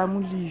Sara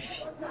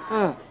Molifi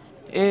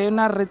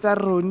na re tsa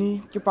Roni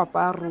ke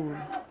papa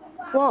rona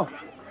wo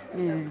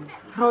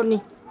Roni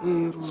Roni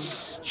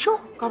sho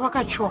ka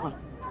baka tshoga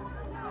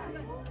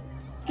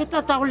ke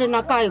tata go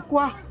lena kae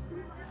kwa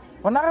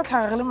bona re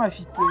tlhaga le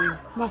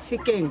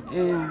Mafikeng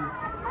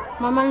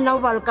mama nna o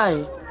ba le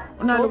kae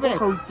o na le go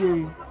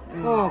Gauteng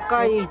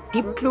kae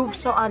Deep Kloof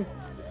so an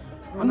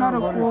o na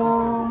re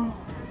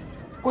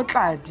ko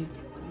Tladi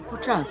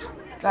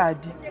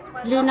Tladi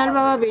le na le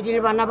ba babedi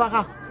le bana ba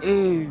gago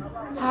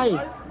hai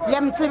le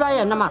mtseba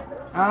yena ma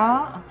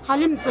ga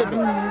le mtsebe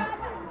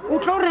o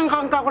tlo reng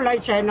ga nka go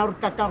laitša ena gore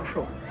tata go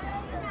sho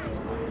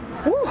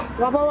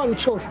wa ba wa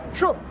ntshoša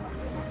sho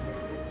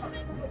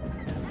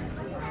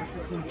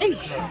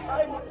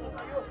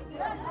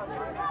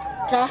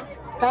tla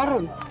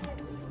rona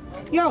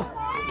yo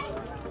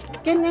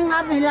ke neng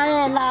a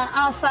belaela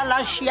a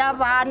salašia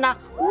bana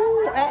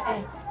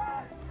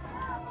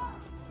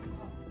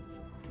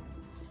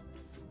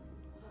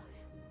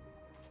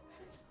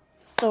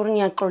sorry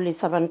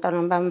ngiyaxolisa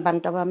abantwana bami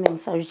bantu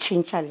abamenza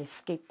utshintsha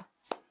l'escape.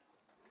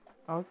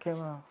 Okay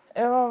mama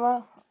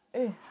baba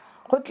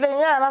go tleng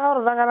yana ga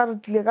re ragala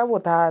re tlile ka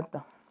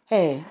bothata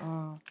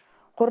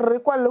gore re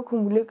kwalele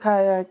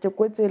Khumbul'ekhaya ke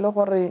kwetse le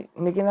gore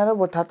ne ke na le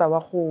bothata ba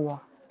gowa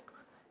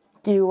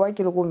ke wa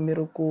ke le go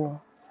mmerekong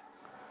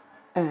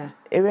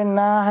e be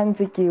nna ha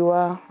ntse ke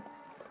wa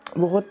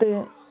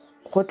bogote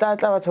go tla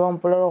batho ba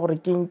mpolela gore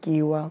ke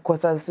nkiwa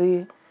cause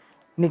se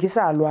ne ke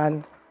sa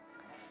lwala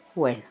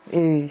wena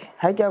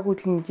ha ke ya go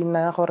tleliniking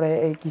nna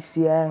gore ke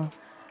siang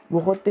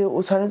bogote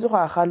o tshwanetse go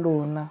aga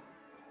lona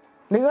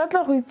ne ke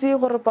batla go itse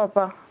gore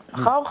papa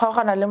ga o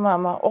kgaogana le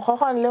mama o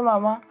kgaogana le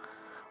mama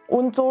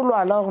o ntse o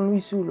lwala gore no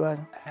ise o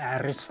lwane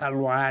re sa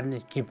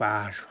lwane ke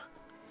bashwa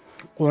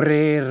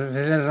gore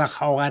re ra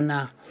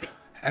kgaogana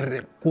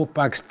re ko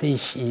park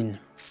station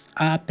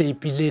a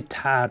pepile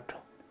thato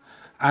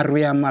a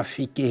re ya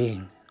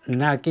Mafikeng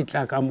nna ke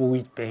tla ka mo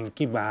Witbank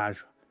ke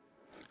bajwa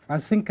fa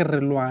senke re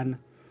lwana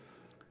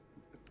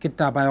ke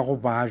taba ya go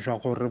bajwa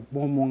gore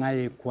mo mongwe a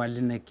ekwa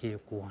le ne ke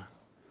ekwa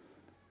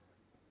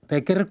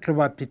be ke re tlo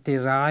ba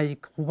pitera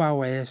go ba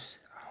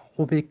wes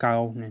go be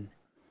kaone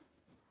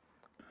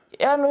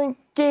yaanong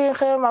ke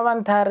ge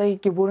mabanthare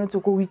ke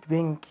bonetse ko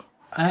Witbank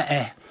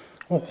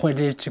o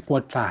kgweletse ko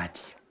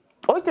tladi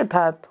o ke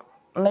thato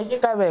nna ke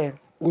kabelo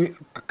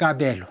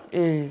kabelo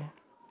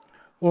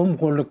o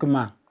mogolo ke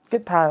mang ke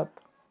thato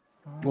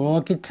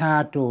ke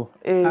thato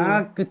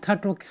ke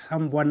thato ke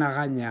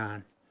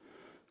sambonaganyana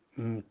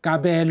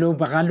kabelo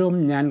ba ga le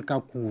omnyane ka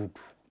kudu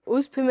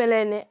o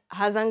Siphimelene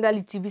ha zanga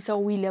litsibisa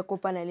o ile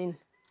kopana le nna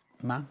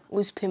ma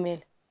o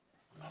Siphimele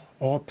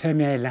o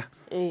phemela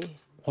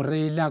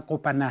gore ile a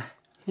kopana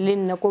le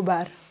nna ko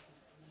bara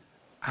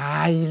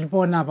le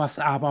bona ba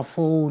sa ba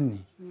phone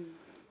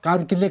ka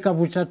re ke le ka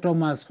botsa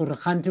Thomas gore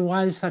ganti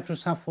wa isa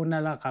tsa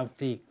phone la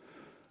Gauteng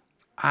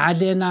a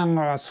le nang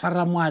wa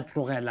swara mo a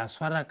tlogela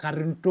swara ka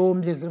re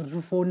ntombi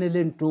re phone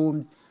le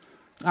ntombi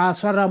a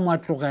swara mo a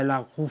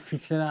tlogela go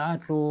fihlela a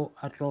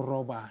tlo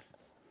robala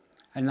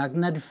ana ke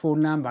na di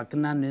phone number ke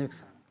na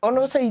next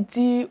ono sa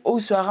itse o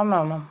swa ga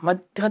mama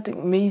matrate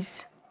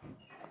Mace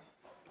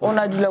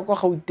ona dula kwa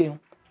Gauteng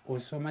o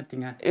soma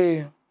tingana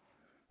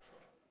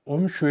o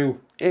mshweu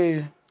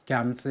ke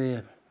a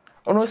mtseba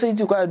ono sa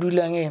itse kwa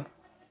dulang ena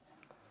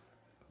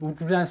o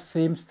dula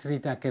same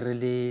street a kere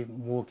le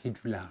mo ke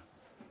dulang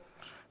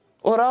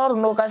o ra gore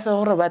no ka se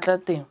gore batla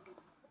teng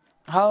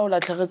ha o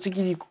latlhegetse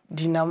ke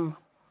dinama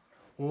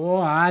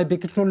be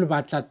ke tlo le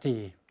batla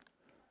teng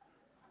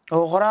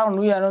o gora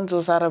no ya no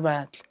ntse sa re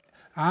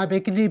batla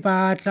be ke le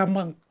batla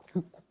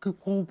ke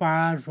go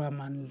bajwa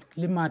man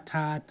le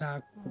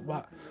mathata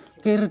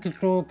ke re ke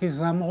tlo ke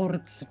zama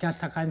gore ke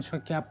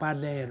tlhakantsho ke a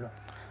palelwa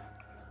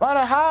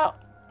bara ha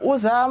o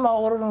zama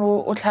gore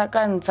o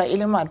tlhakantsha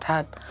ile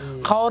mathata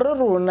ga o re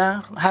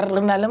rona ha re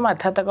na le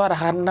mathata ka gore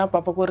ga nna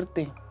papa go re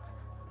teng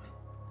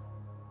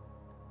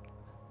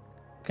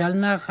ka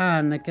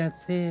nagana ke a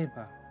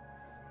tseba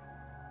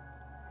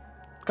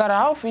ka ra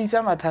ha o fisa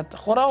mathata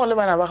gore go le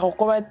bana ba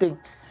go ba teng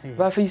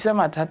ba fisa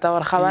mathata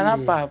gore ga bana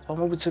papa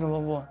mo botshelo ba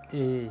bona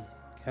ke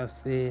a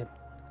tseba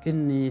ke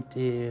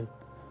nnete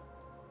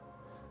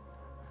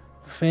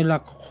fela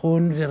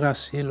khone le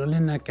raselo le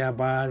nna ke a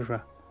bajwa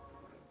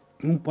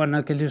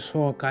mpona ke le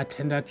soka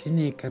attenda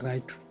clinic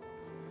right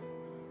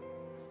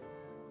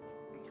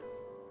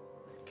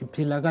ke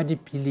phela ka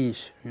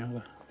dipilisi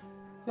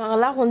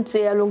magala go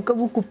ntse ya lon ka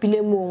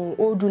bokupile mong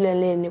o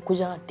dulelene go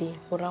jagateng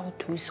gore a go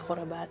thuse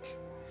gore batle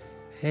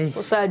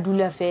o sa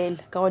dula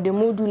fela ka go de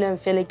mo dulang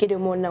fela ke de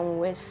mo nang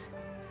wes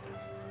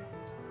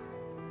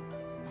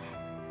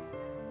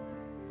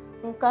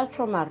nka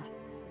tshomara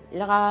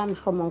le ga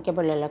mhlomong ke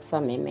bolela ke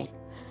sa memela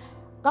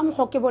ka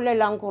mgo ke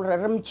bolelang gore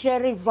re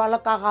mtšhere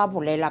jwala ka ga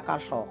bolela ka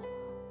hlogo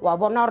wa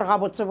bona gore ga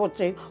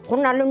botsebotse go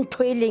na le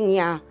ntho e leng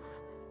ya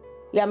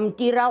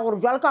mtira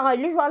gore jwala ka ga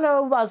le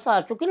jwala ba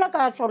sa tso ke la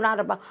ka tsona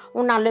re ba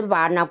o na le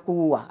bana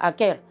kua a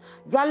kere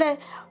jwale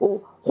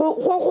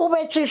go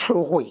betse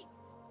hlogwe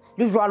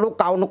le jwalo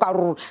ka ono ka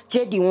ruri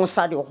tse dingwe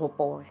sa di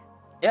gopola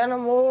yana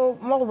mo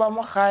go ba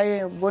mo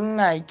gae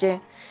bonna ke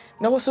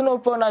ne go seno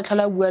pona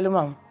tlhala bua le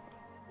mama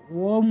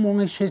o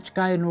mongwe shetse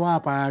ka eno wa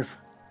bajwa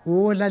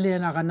o la le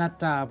ena gana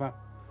taba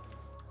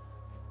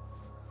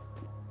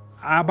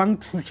a bang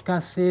thusa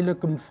ka sele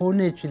ke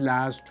mfounetse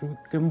last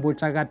ke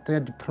mbotsa ka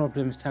trade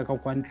problems tsa ka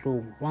kwa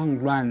ntlong wa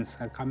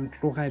nglwansa ka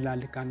mtlogela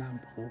le ka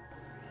nampo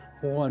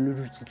go gone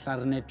dutse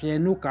clarinet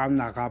eno ka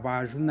mna ga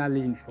bajwa na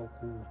le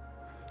ntlokua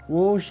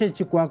o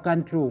shetse kwa ka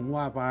ntlong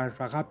wa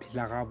bajwa ga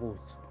phila ga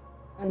botse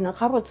nna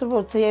ga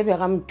botsebotse e be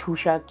ga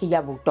mthusa ke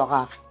ya botwa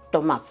gage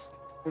Thomas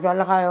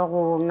jwale ga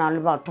go na le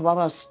batho ba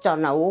ba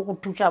setsana o go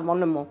thusa mo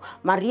le mo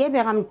mare e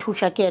be ga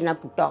mthusa ke ena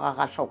botwa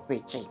ga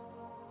hlopetse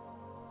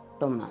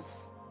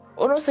Thomas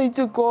o no se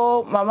itse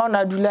ko mama o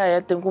na dula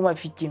ya teng ko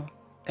Mafikeng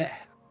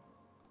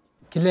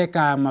ke le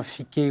ka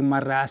Mafikeng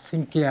mara a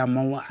senke ya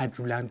mo a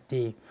dulang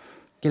teng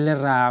ke le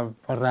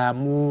ra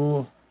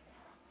mo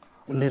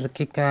le re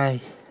ke kae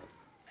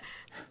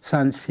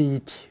Sun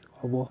City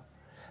obo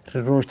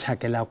re ro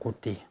tshakela ko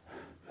teng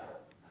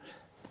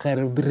ge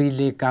re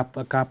brile ka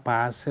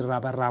pase ra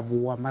ba ra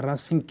boa mara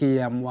senke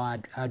ya mo a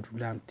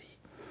dulang teng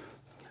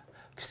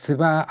ke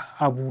seba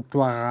a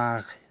butwa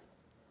gage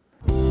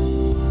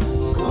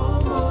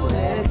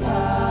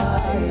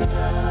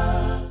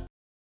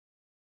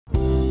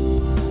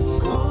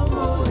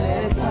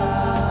Khumbul'ekhaya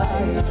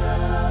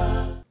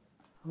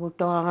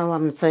Abuti wa gagwe wa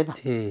mo tseba?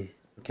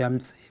 Ke a mo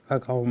tseba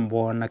ka go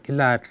mbona ke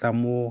latla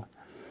mo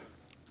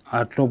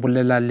a tlo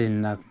bolela le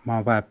nna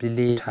mabapi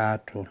le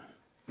Thato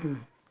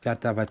ka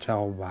taba tša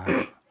go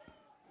bala.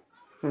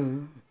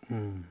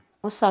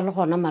 O sa le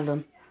gona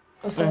malome?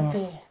 O sa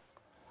pheya.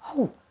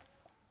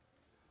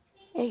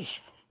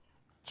 Eish,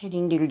 tše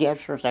dingwe di le di a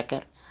tshosa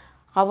kere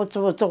ga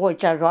botsebotse go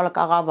tša jwalo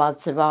ka ga ba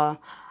tseba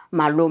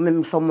malome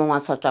mohlomongwe a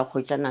sa tša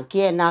kgwetšana ke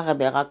yena ge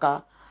bega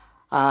ka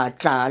a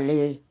tla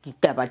le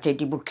ditaba tše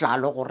di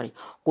botlalo gore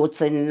ko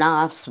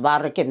tsenna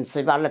sebare ke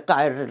mtseba le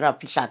kae re ra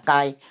fitlha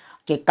kae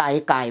ke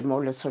kae mo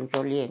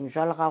lesontso le eng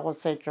jwale ga go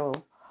setšo.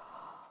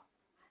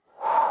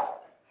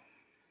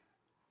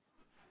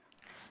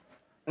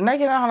 Nna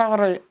ke nagana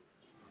gore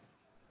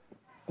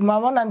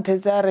mabona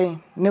nthetse a re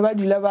ne ba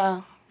dula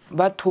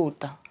ba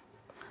thota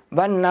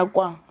ba nna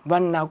kwa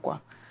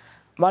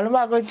malome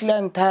a ka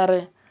tlile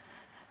nthare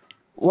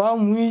wa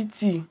mo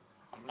itse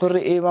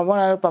gore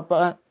mabona le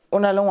papa o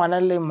na le ngwana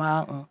le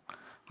mang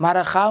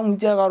mara ga a mo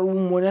itse ka gore o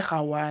mmone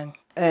ga wane.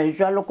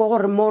 Jwalo ko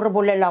gore mo re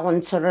bolela go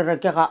ntshwerere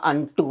ke ga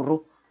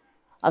Anturu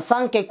a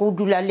sanke ko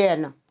dula le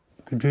ena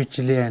Ke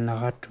dutse le yena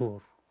ga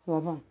Toro. wa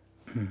bona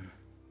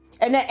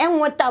ene e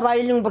nngwe taba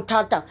e leng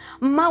bothata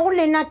mmago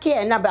lena ke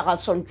ena be ga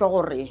sontso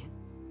gore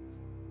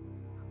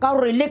ka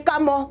gore le ka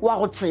mo wa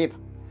go tseba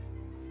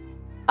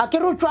a ke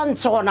re tswa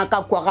ntshe gona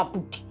ka kwa ga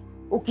Puti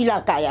o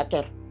kila ka ya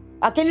kere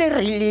a ke le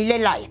re ile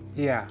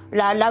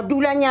la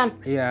dulanyana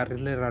re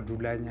le ra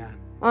dulanyana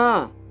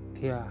a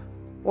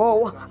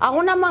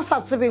gona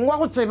masa tsebeng wa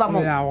go tseba mo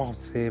wa go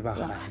tseba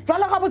ga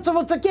jwale ga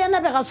botsebotse ke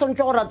ena be ga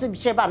sontso gore a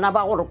tsebiše bana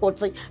ba gore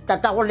kotse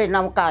tata go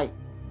lena o kae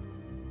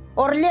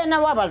ore le ena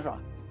wa ba jwang.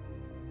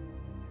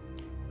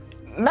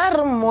 Nna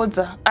re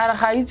mmotsa a re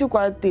ga itse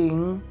kwa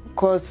teng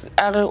cause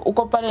a re o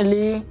kopane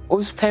le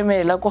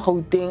Osphemela ko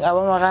Gauteng a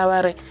ba maga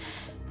ba re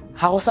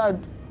ga go sa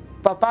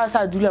papa a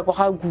sa dula kwa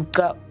ga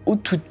Guqa o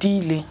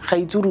thutile ga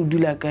itse re o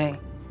dula kae.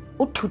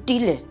 O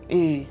thutile?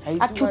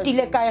 A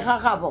thutile kae ga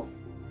gabo?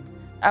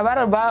 A ba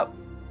re ba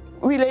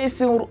o ile e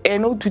seng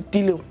ene o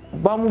thutile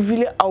ba mo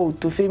vile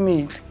auto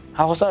family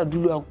ga go sa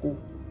dula ko.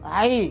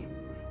 Ai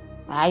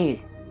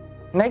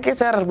nna ke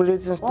sa re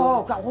boletseng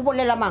story. Ka go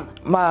bolela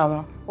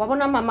mama wa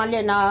bona mama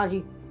le ena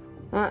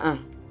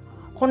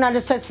go na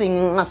le se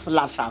seng a se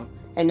latlhang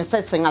ene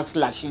se seng a se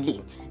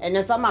latlhileng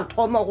ene sa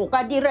mathomo go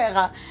ka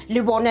direga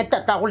le bone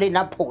tata go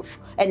lena phoso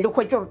ene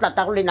go tšo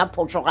tata go lena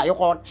phoso ga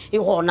e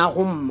gona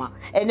go mma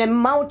ene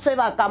mma o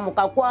tseba ka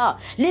moka kwa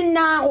le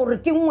nna gore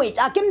ke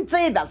ngwetša a ke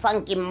mtseba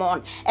sang ke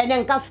mmona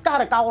ene nka se ka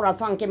re ka gore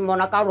sang ke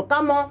mmona ka gore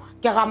ka mo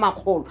ke ga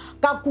makgolo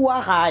ka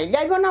kua gae le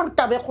a bona gore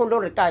tabe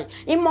kgolo re kae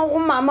e mo go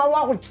mama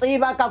wa go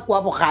tseba ka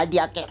kua bogadi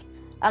a kere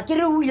a ke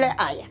re o ile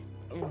aya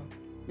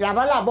la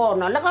ba la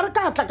bona le gare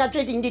ka tla ka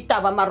tše ding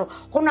ditaba maro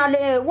go na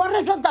le wa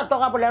re tša tato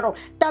ga bolero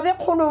tabe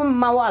kgolo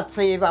mma wa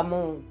tseba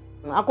mo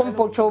a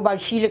kompotšo ba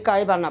šile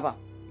kae bana ba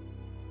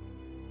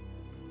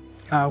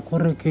a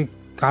kore ke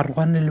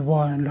karogane le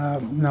bona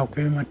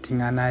nako e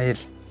matingana ele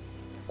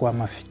kwa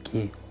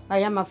Mafikeng a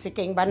ya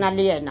Mafikeng ba na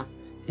le yena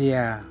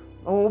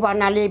o ba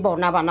na le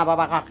bona bana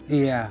ba gage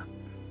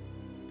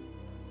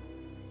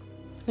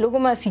le ko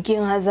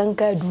Mafikeng ga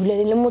zanka dula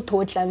le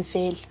motho o tlang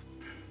fela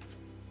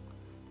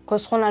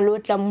cause go na le o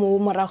tla mo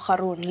morago ga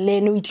rona le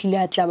ene o itlile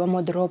a tla ba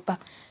mo dropa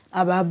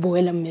a ba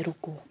boela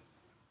mmerekong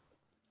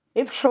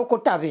e bohloko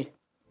tabe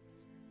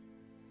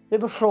e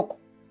bohloko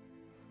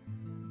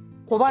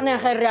gobane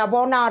ge re a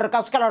bona re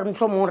ka se ka la re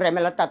mohlomong re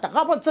emela tata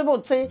ga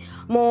botsebotse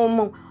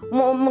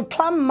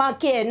motho a mma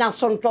ke ena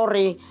sontso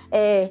re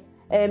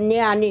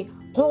mneane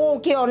go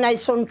ke yona e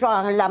sontso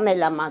a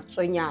lamela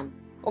matswenyana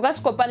o ka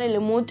se kopane le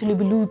motho le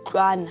bile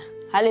utlwana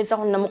ga le etsa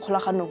go nna mo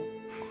kgolaganong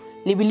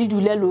le bile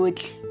dula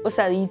lotlhe o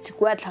sa itse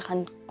ko a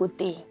tlhagang ko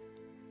teng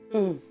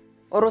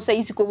ore o sa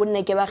itse ko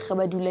bonna ke ba ge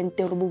ba dulang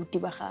teng re bouti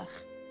ba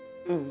gage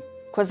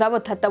cause a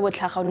bothata bo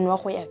tlhaga o nne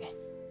wa go ya kae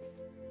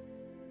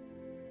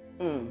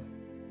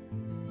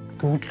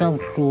ke utlwa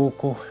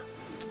bohloko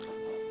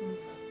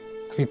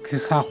ke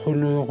sa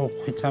kgone go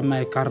kgwetša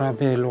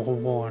maikarabelo go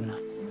bona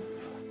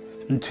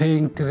ntho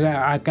e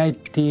nkira a ka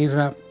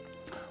itira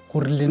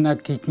gore le nna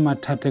ke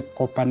mathata ke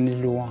kopane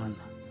le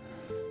ona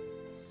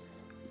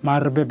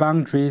mare be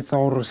bang jwetsa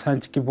gore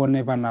santse ke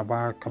bone bana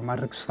ba ka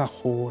mare ke sa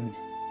kgone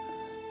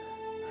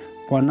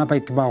bona ba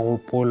ke ba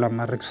gopola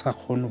mare ke sa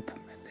kgone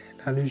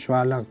phumelela le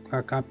jwala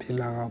ka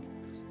phela gabo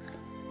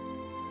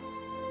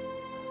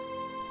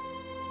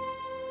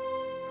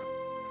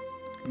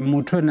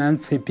motho o ne a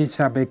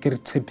ntshepetša be ke re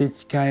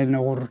tshepetše ka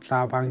ene gore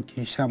tla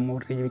bankiša mo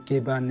re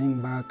ke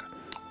baneng ba ka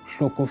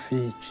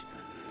hlokofetše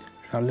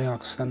jwale ga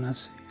ke sana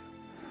seo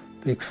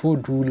be ke fo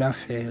dula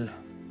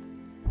fela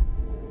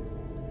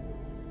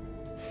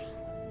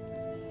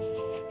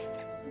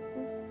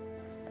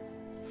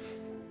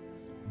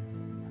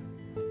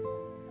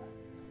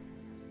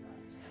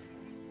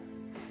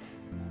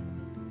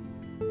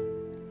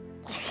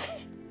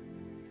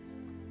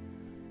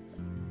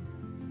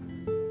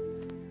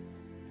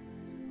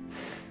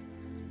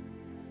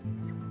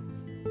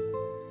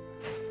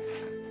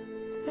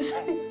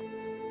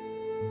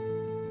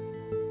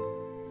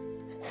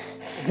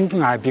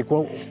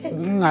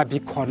kungabi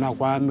khona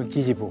kwami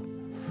kibo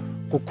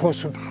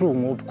kukhosa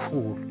ubuhlungu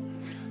obukhulu.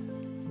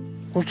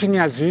 Kuthi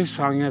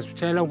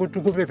ngiyazitshela ukuthi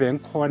kube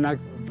bengikhona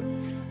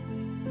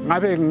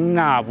ngabe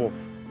nginabo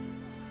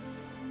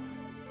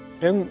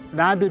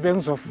nabi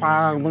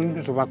bengizofaka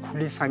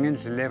bengizobakhulisa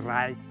ngendlela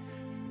right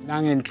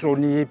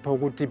nangenhlonipho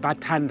ukuthi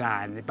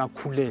bathandane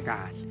bakhule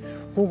kahle.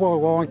 Kuko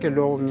konke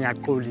lokho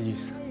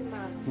ngiyaxolisa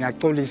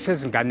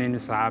ezinganeni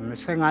zami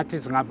sengathi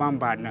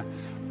zingabambana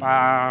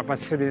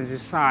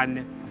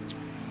basebenzisane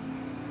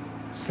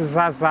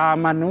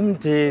sizazama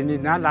nomndeni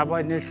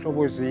nalabo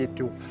nehlobo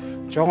zethu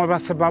njengoba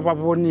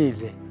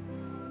sebababonile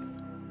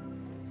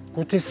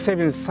ukuthi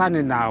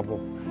sisebenzisane nabo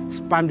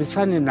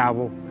sibambisane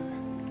nabo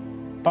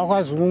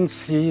bakwazi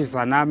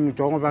ukungisiza nami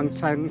njengoba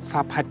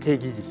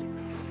ngisaphathekile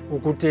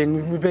ukuthi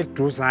ngibe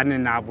duzane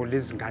nabo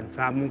lezi ngane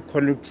zami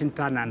ukhona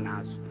ukuthintana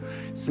nazo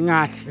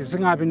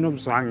singabi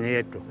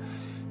nomzwangedwa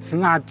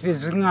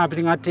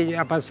singabi ngathi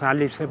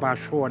abazali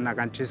sebashona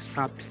kanti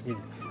sisaphila.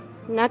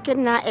 Nake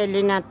na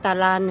Elena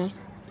Talane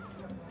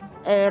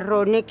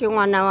Rone ke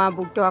ngwana wa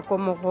buto wa ko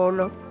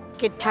mogolo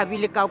ke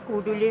thabile ka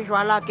kudu le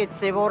jwala ke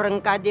tsebo re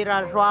nka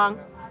dira jwang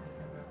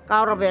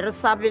ka gore be re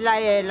sa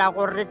belaela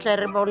gore re tle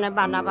re bone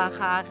bana ba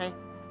gage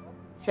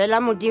fela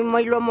modimo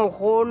ilo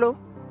mogolo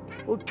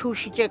o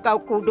thušitše ka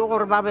kudu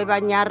gore ba be ba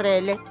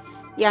nyarele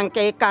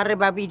yanke e ka re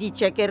ba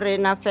biditše ke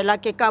rena fela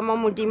ke ka mo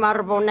modimo a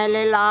re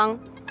bonelelang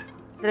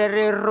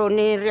re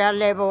Rone re a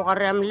leboga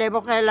re a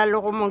mlebogela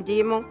le go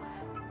modimo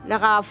le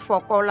ga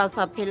fokola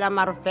sa phela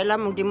mare fela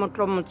modimo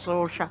tlo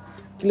motsoša.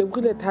 Ke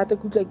lebogile thata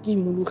ke utlwa ke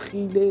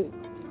imologile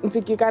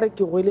ntse ke ka re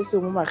ke goile se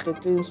mo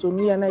magetleng so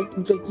mme yana ke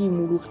utlwa ke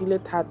imologile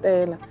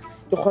thatela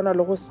ke kgona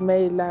le go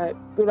smile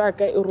pelo ya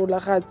ka e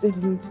rolaga tse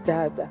dintsi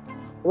thata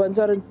o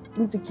bontsha gore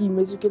ntse ke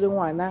imetse ke le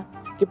ngwana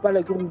ke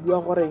pala ke go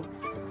bua gore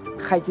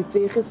ga ke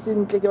tsege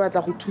sentle ke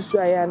batla go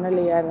thusiwa yana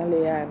le yana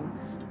le yana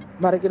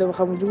mare ke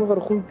leboga modimo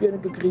gore gompieno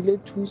ke kry-ile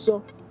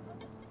thuso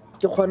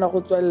ke kgona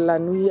go tswelela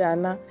nou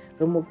yana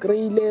re mo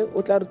kry-ile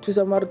o tla re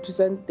thusa mo re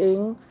thusang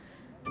teng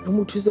re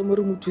mo thusa mo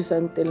re mo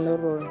thusang teng le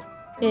rona.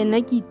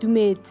 Nna ke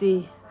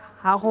itumetse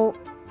hago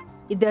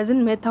it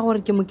doesn't matter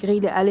gore ke mo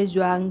kry-ile a le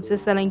jwang se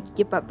salang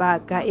ke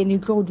papaka ene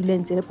tlo go dula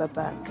ntse le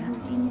papaka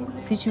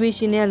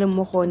situation ya le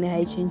mo gone ha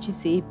e change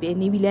sepe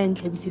ene ebile a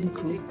ntlhabise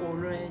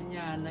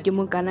ditlhong ke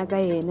mo kana ka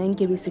yena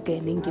nkebe se ka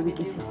ene nkebe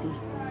ke se teng.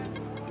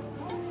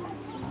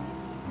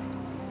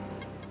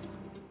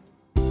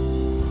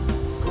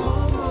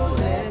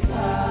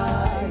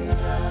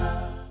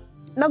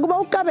 Nakuba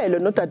uKabelo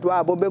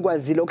nodadewabo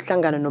bekwazile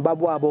ukuhlangana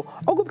nobaba wabo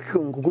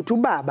okubuhlungu ukuthi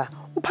ubaba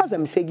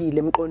uphazamisekile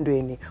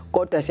emqondweni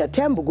kodwa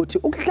siyathemba ukuthi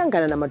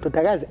ukuhlangana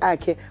namadodakazi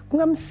akhe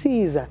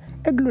kungamsiza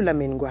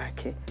ekululameni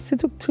kwakhe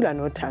sithi ukuthula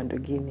nothando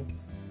kini.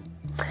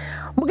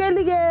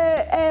 Bukelike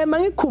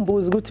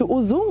mangikhumbuza ukuthi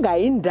uzunga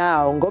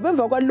indawo ngoba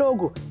emva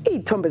kwaloku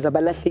izithombe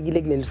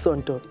zabalahlekile kuleli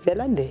sonto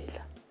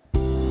ziyalandela.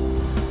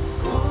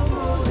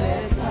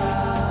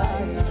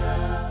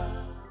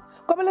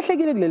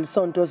 Kwabalahlekile kuleli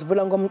sonto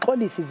sivula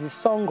ngomxolisi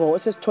izisongo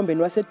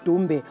osesithombeni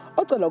waseDumbe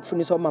ocela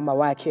ukufundisa umama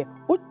wakhe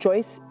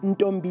uJoyce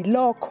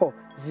Ntombilokho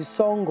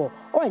Zisongo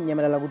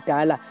owanyamalala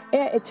kudala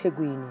eya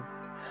eThekwini.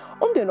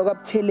 Umndeni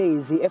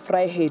okaButhelezi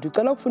eVryheid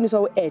ucela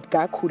ukufundisa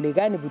uEdgar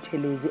Khulekani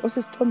Buthelezi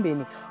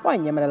osesithombeni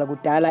owanyamalala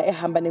kudala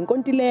ehamba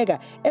nenkontileka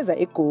eza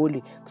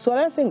eGoli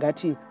kusola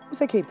sengathi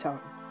use-Cape Town.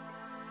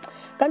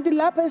 Kanti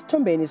lapha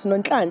esithombeni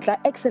sinonhlanhla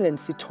Excellent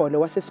Sithole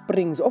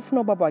waseSprings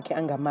ofuna ubaba wakhe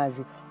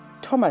angamazi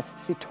Thomas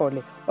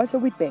Sithole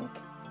waseWitbank.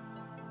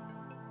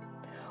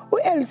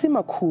 uElsie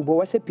Makhubo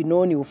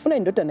waseBinoni ufuna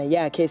indodana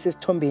yakhe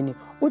esesithombeni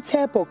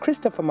uThepo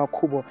Christopher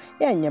Makhubo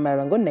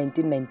eyanyamalala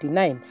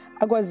ngo-1999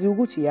 akwazi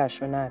ukuthi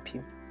yasho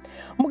naphi.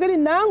 Mukeli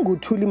nangu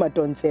uThuli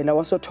Madonsela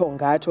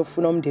wasoThongatho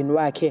ufuna umndeni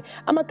wakhe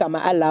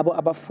amagama alabo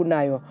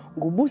abafunayo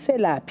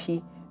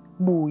nguBuselaphi,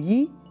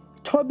 Buyi,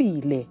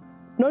 Thobile,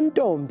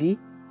 Nontombi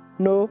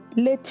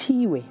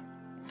noLethiwe.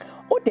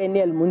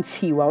 uDaniel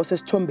Munthiwa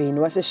osesithombeni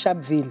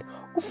waseSharpeville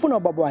ufuna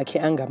ubaba wakhe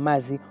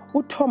angamazi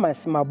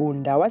uThomas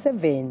Mabunda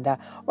waseVenda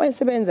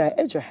owayesebenza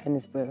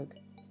eJohannesburg.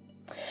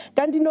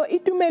 Kanti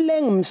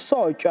noItumeleng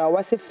Msotshwa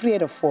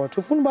waseFreedomfort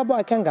ufuna ubaba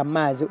wakhe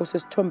angamazi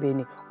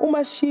osesithombeni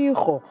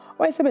uMashego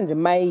owayesebenza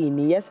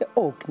emayini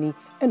yaseOkney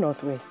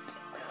eNorthwest.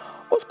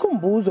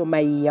 uSikhumbuzo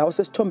Mayiya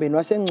osesithombeni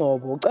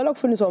waseNgcobo ucela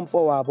ukufundisa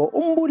umfowabo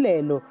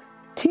uMbulelo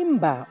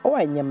Timba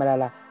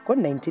owanyamalala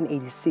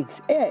ngo-1986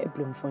 eya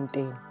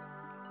eBloemfontein.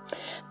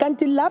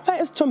 Kanti lapha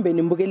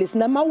esithombeni mbukeli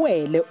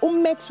sinamawele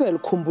uMaxwell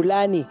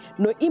Khumbulani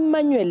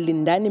noEmmanuel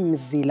Lindani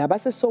Mzila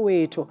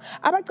baseSoweto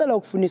abacela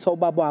ukufundisa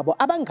ubaba wabo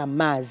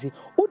abangamazi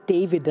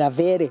uDavid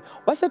Ravere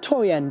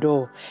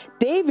waseThoyando.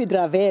 David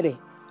Ravere,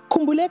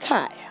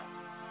 Khumbul'ekhaya.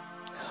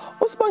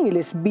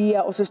 uSibongile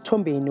Sibiya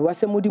osesithombeni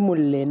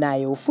waseMudimule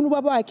naye ufuna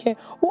ubaba wakhe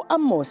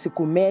uAmos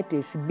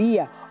Gumede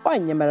Sibiya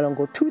owanyamalala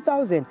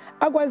ngo-2000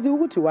 akwazi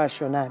ukuthi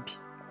washo naphi.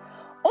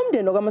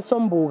 Umndeni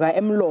okaMasombuka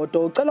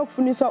eMloto ucela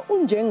ukufundisa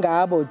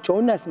unjengabo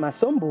Jonas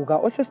Masombuka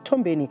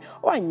osesithombeni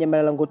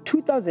owanyamalala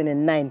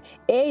ngo-2009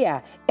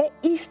 eya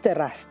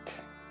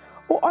eEasterrust.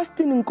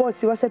 U-Austin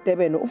Nkosi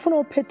waseDurban ufuna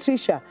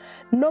uPatricia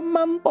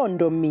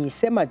noMampondo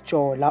Mise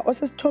Majola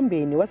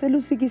osesithombeni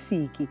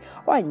waseLusikisiki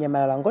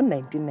owanyamalala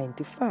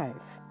ngo-1995.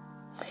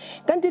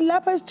 Kanti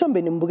lapha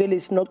esithombeni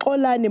mbukelisi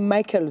noXolani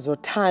Michael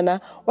Zothana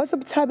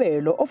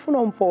waseButhabelo ofuna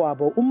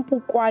umfowabo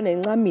uMpukwane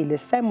Ncamile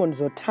Simon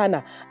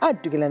Zothana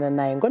adukelana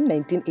naye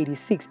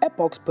ngo-1986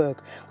 eBoksburg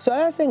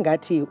kusukela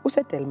sengathi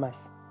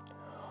useDelmas.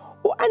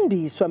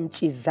 U-Andiswa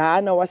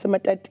Mtshizana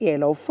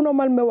waseMatatiyela ufuna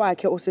umalume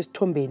wakhe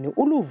osesithombeni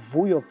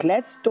uLuvuyo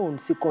Gladstone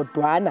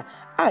Sikodwana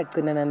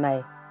agcinana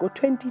naye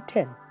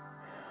ngo-2010.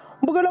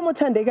 Mbukelo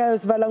mothandekayo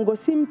sivala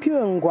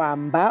ngoSimphiwe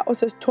Ngwamba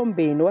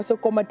osesithombeni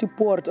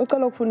waseKomatipoort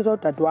ocela ukufundisa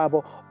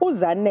udadewabo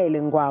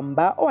uZanele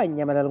Ngwamba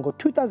owanyamalala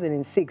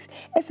ngo-2006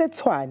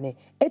 eseTshwane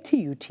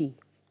eTUT.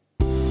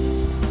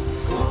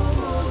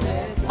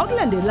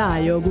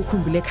 Okulandelayo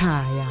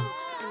kuKhumbul'ekhaya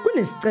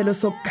kunesicelo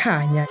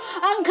sokukhanya.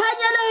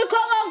 Angikhanyele yikho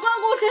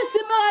konke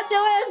isimode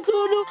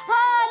wezulu.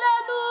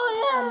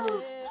 Haleluya.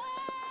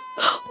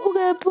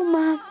 Ukephi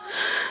mama?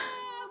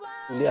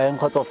 A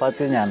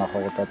nkgotsofatsenyana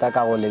go tota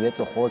ka go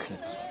lebetse gotlhe.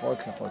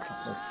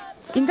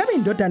 Ingabe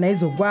indodana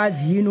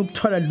izokwazi yini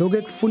ukuthola lokho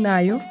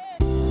ekufunayo?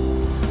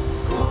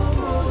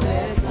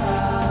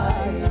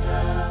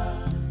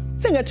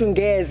 Sengathi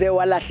ungeze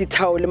walahla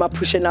ithawula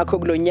emaphusheni akho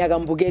kulonyaka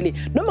mbukeli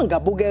noma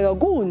ngabukeka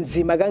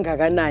kunzima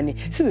kangakanani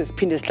size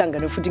siphinde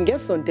sihlangane futhi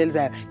ngesonto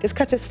elizayo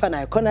ngesikhathi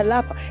esifanayo khona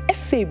lapha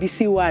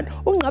eSABC1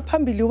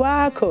 unqaphambili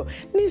wakho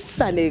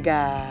nisale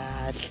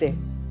kahle.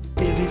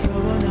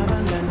 Izihlobo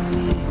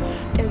nabangani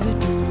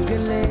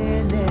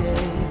ezidukelene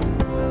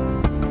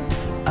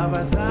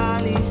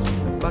abazali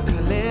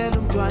bakhalela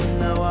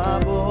umntwana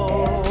wabo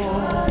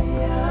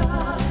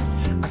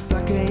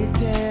asake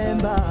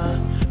ithemba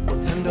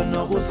uthando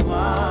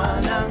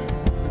nokuzwana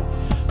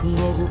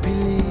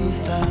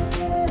ngokuphilisa